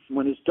can,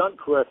 when it's done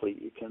correctly,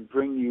 it can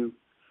bring you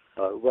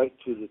right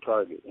to the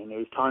target. And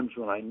there's times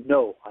when I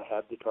know I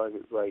have the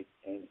target right,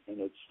 and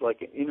it's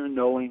like an inner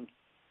knowing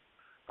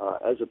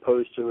as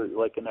opposed to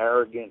like an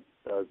arrogant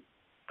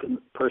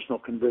personal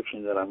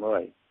conviction that I'm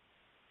right.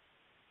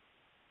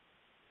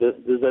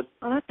 Does that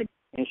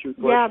answer your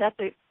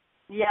question?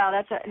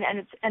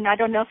 And I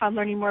don't know if I'm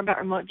learning more about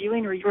remote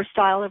viewing or your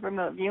style of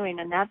remote viewing,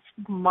 and that's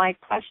my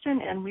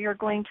question, and we are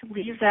going to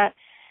leave that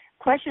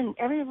question in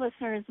every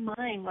listener's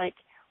mind, like,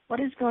 what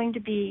is going to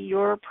be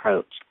your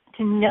approach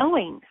to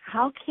knowing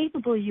how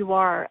capable you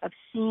are of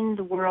seeing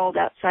the world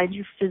outside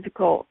your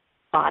physical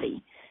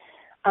body,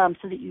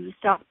 so that you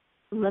stop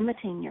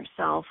limiting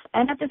yourself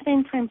and at the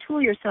same time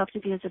tool yourself to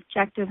be as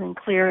objective and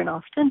clear and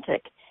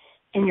authentic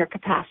in your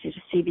capacity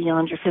to see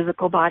beyond your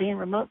physical body. And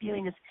remote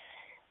viewing has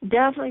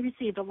definitely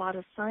received a lot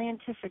of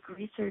scientific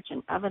research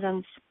and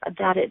evidence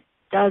that it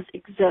does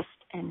exist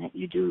and that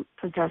you do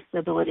possess the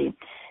ability.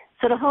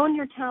 So to hone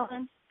your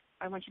talents,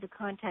 I want you to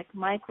contact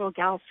Mike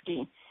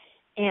Rogalski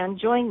and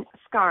join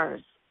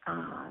SCARS.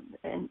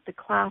 And the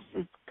class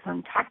is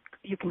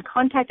you can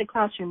contact the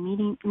class through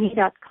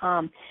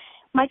me.com.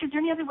 Mike, is there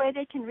any other way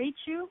they can reach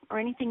you or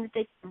anything that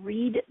they can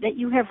read that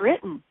you have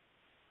written?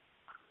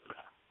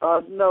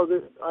 No,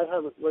 I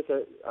have,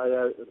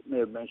 I may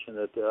have mentioned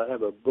that I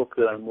have a book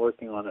that I'm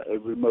working on, a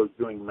remote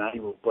viewing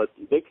manual, but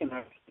they can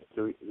access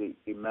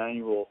the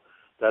manual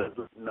that is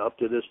written up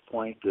to this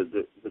point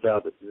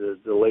without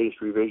the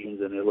latest revisions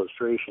and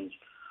illustrations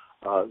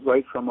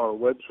right from our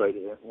website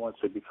once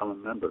they become a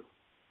member.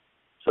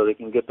 So they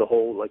can get the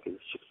whole, like a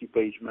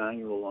 60-page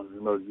manual on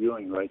remote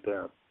viewing right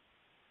there.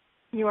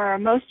 You are a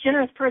most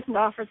generous person to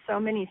offer so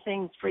many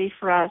things free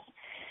for us.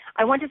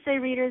 I want to say,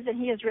 readers, that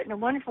he has written a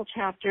wonderful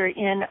chapter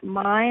in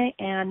my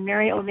and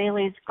Mary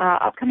O'Malley's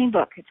upcoming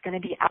book. It's going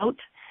to be out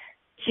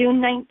June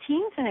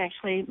 19th. And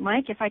actually,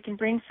 Mike, if I can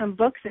bring some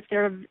books, if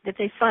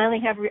they finally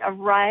have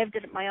arrived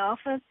at my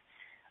office,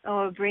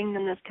 I'll bring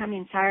them this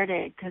coming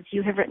Saturday, because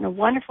you have written a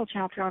wonderful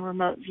chapter on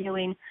remote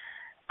viewing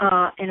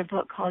in a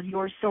book called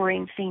Your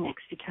Soaring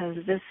Phoenix, because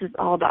this is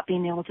all about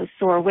being able to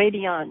soar way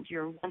beyond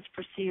your once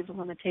perceived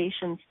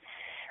limitations.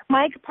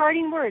 Mike,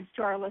 parting words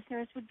to our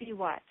listeners would be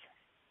what?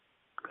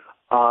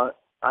 I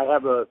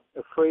have a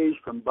phrase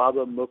from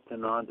Baba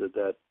Muktananda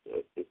that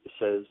it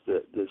says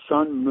that the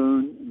sun,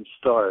 moon, and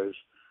stars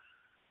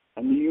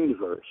and the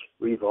universe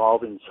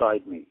revolve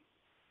inside me.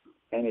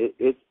 And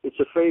it's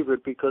a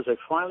favorite because I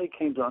finally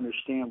came to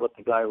understand what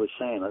the guy was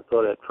saying. I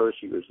thought at first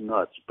he was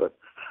nuts, but,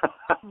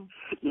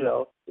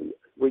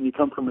 when you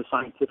come from a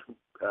scientific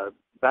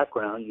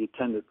background, you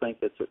tend to think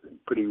that's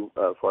pretty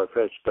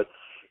far-fetched. But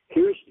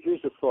here's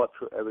a thought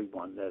for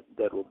everyone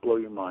that will blow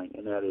your mind,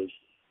 and that is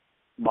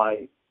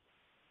my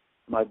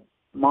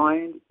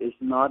mind is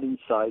not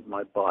inside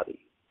my body.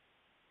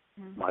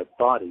 Mm-hmm. My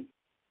body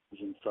is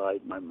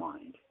inside my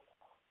mind.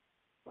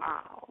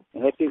 Wow.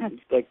 And that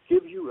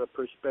gives you a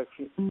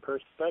perspective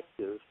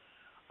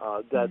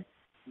that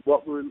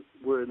what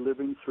we're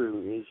living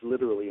through is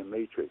literally a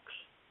matrix.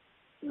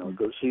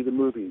 Go see the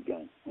movie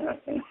again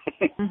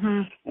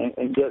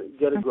and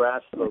get a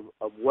grasp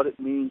of what it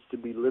means to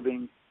be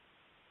living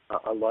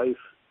a life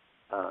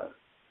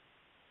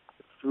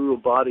through a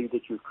body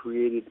that you've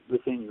created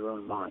within your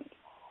own mind.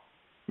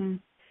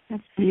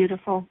 That's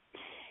beautiful.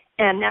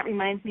 And that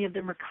reminds me of the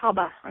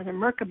Merkaba, or the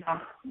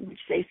Merkaba, which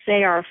they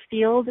say our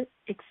field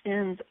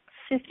extends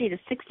 50 to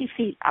 60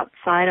 feet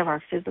outside of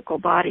our physical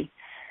body.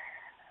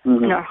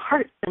 Mm-hmm. And our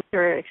heart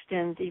center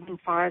extends even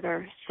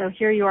farther. So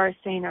here you are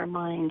saying our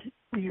mind.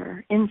 We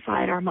are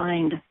inside our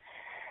mind.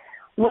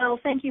 Well,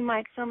 thank you,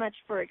 Mike, so much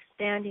for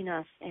expanding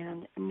us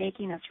and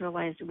making us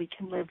realize that we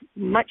can live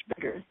much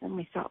better than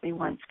we thought we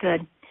once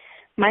could.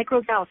 Mike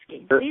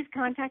Rogalski, please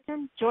contact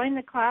him. Join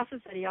the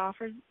classes that he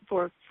offers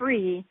for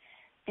free.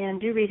 and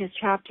do read his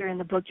chapter in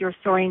the book, Your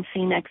Soaring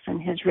Phoenix,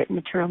 and his written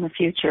material in the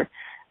future.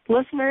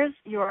 Listeners,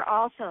 you are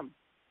awesome.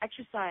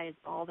 Exercise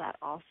all that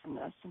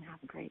awesomeness and have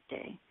a great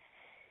day.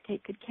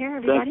 Take good care,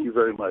 everybody. Thank you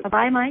very much.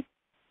 Bye-bye, Mike.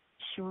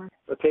 Sure.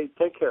 Okay,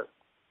 take care.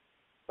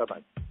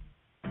 Bye-bye.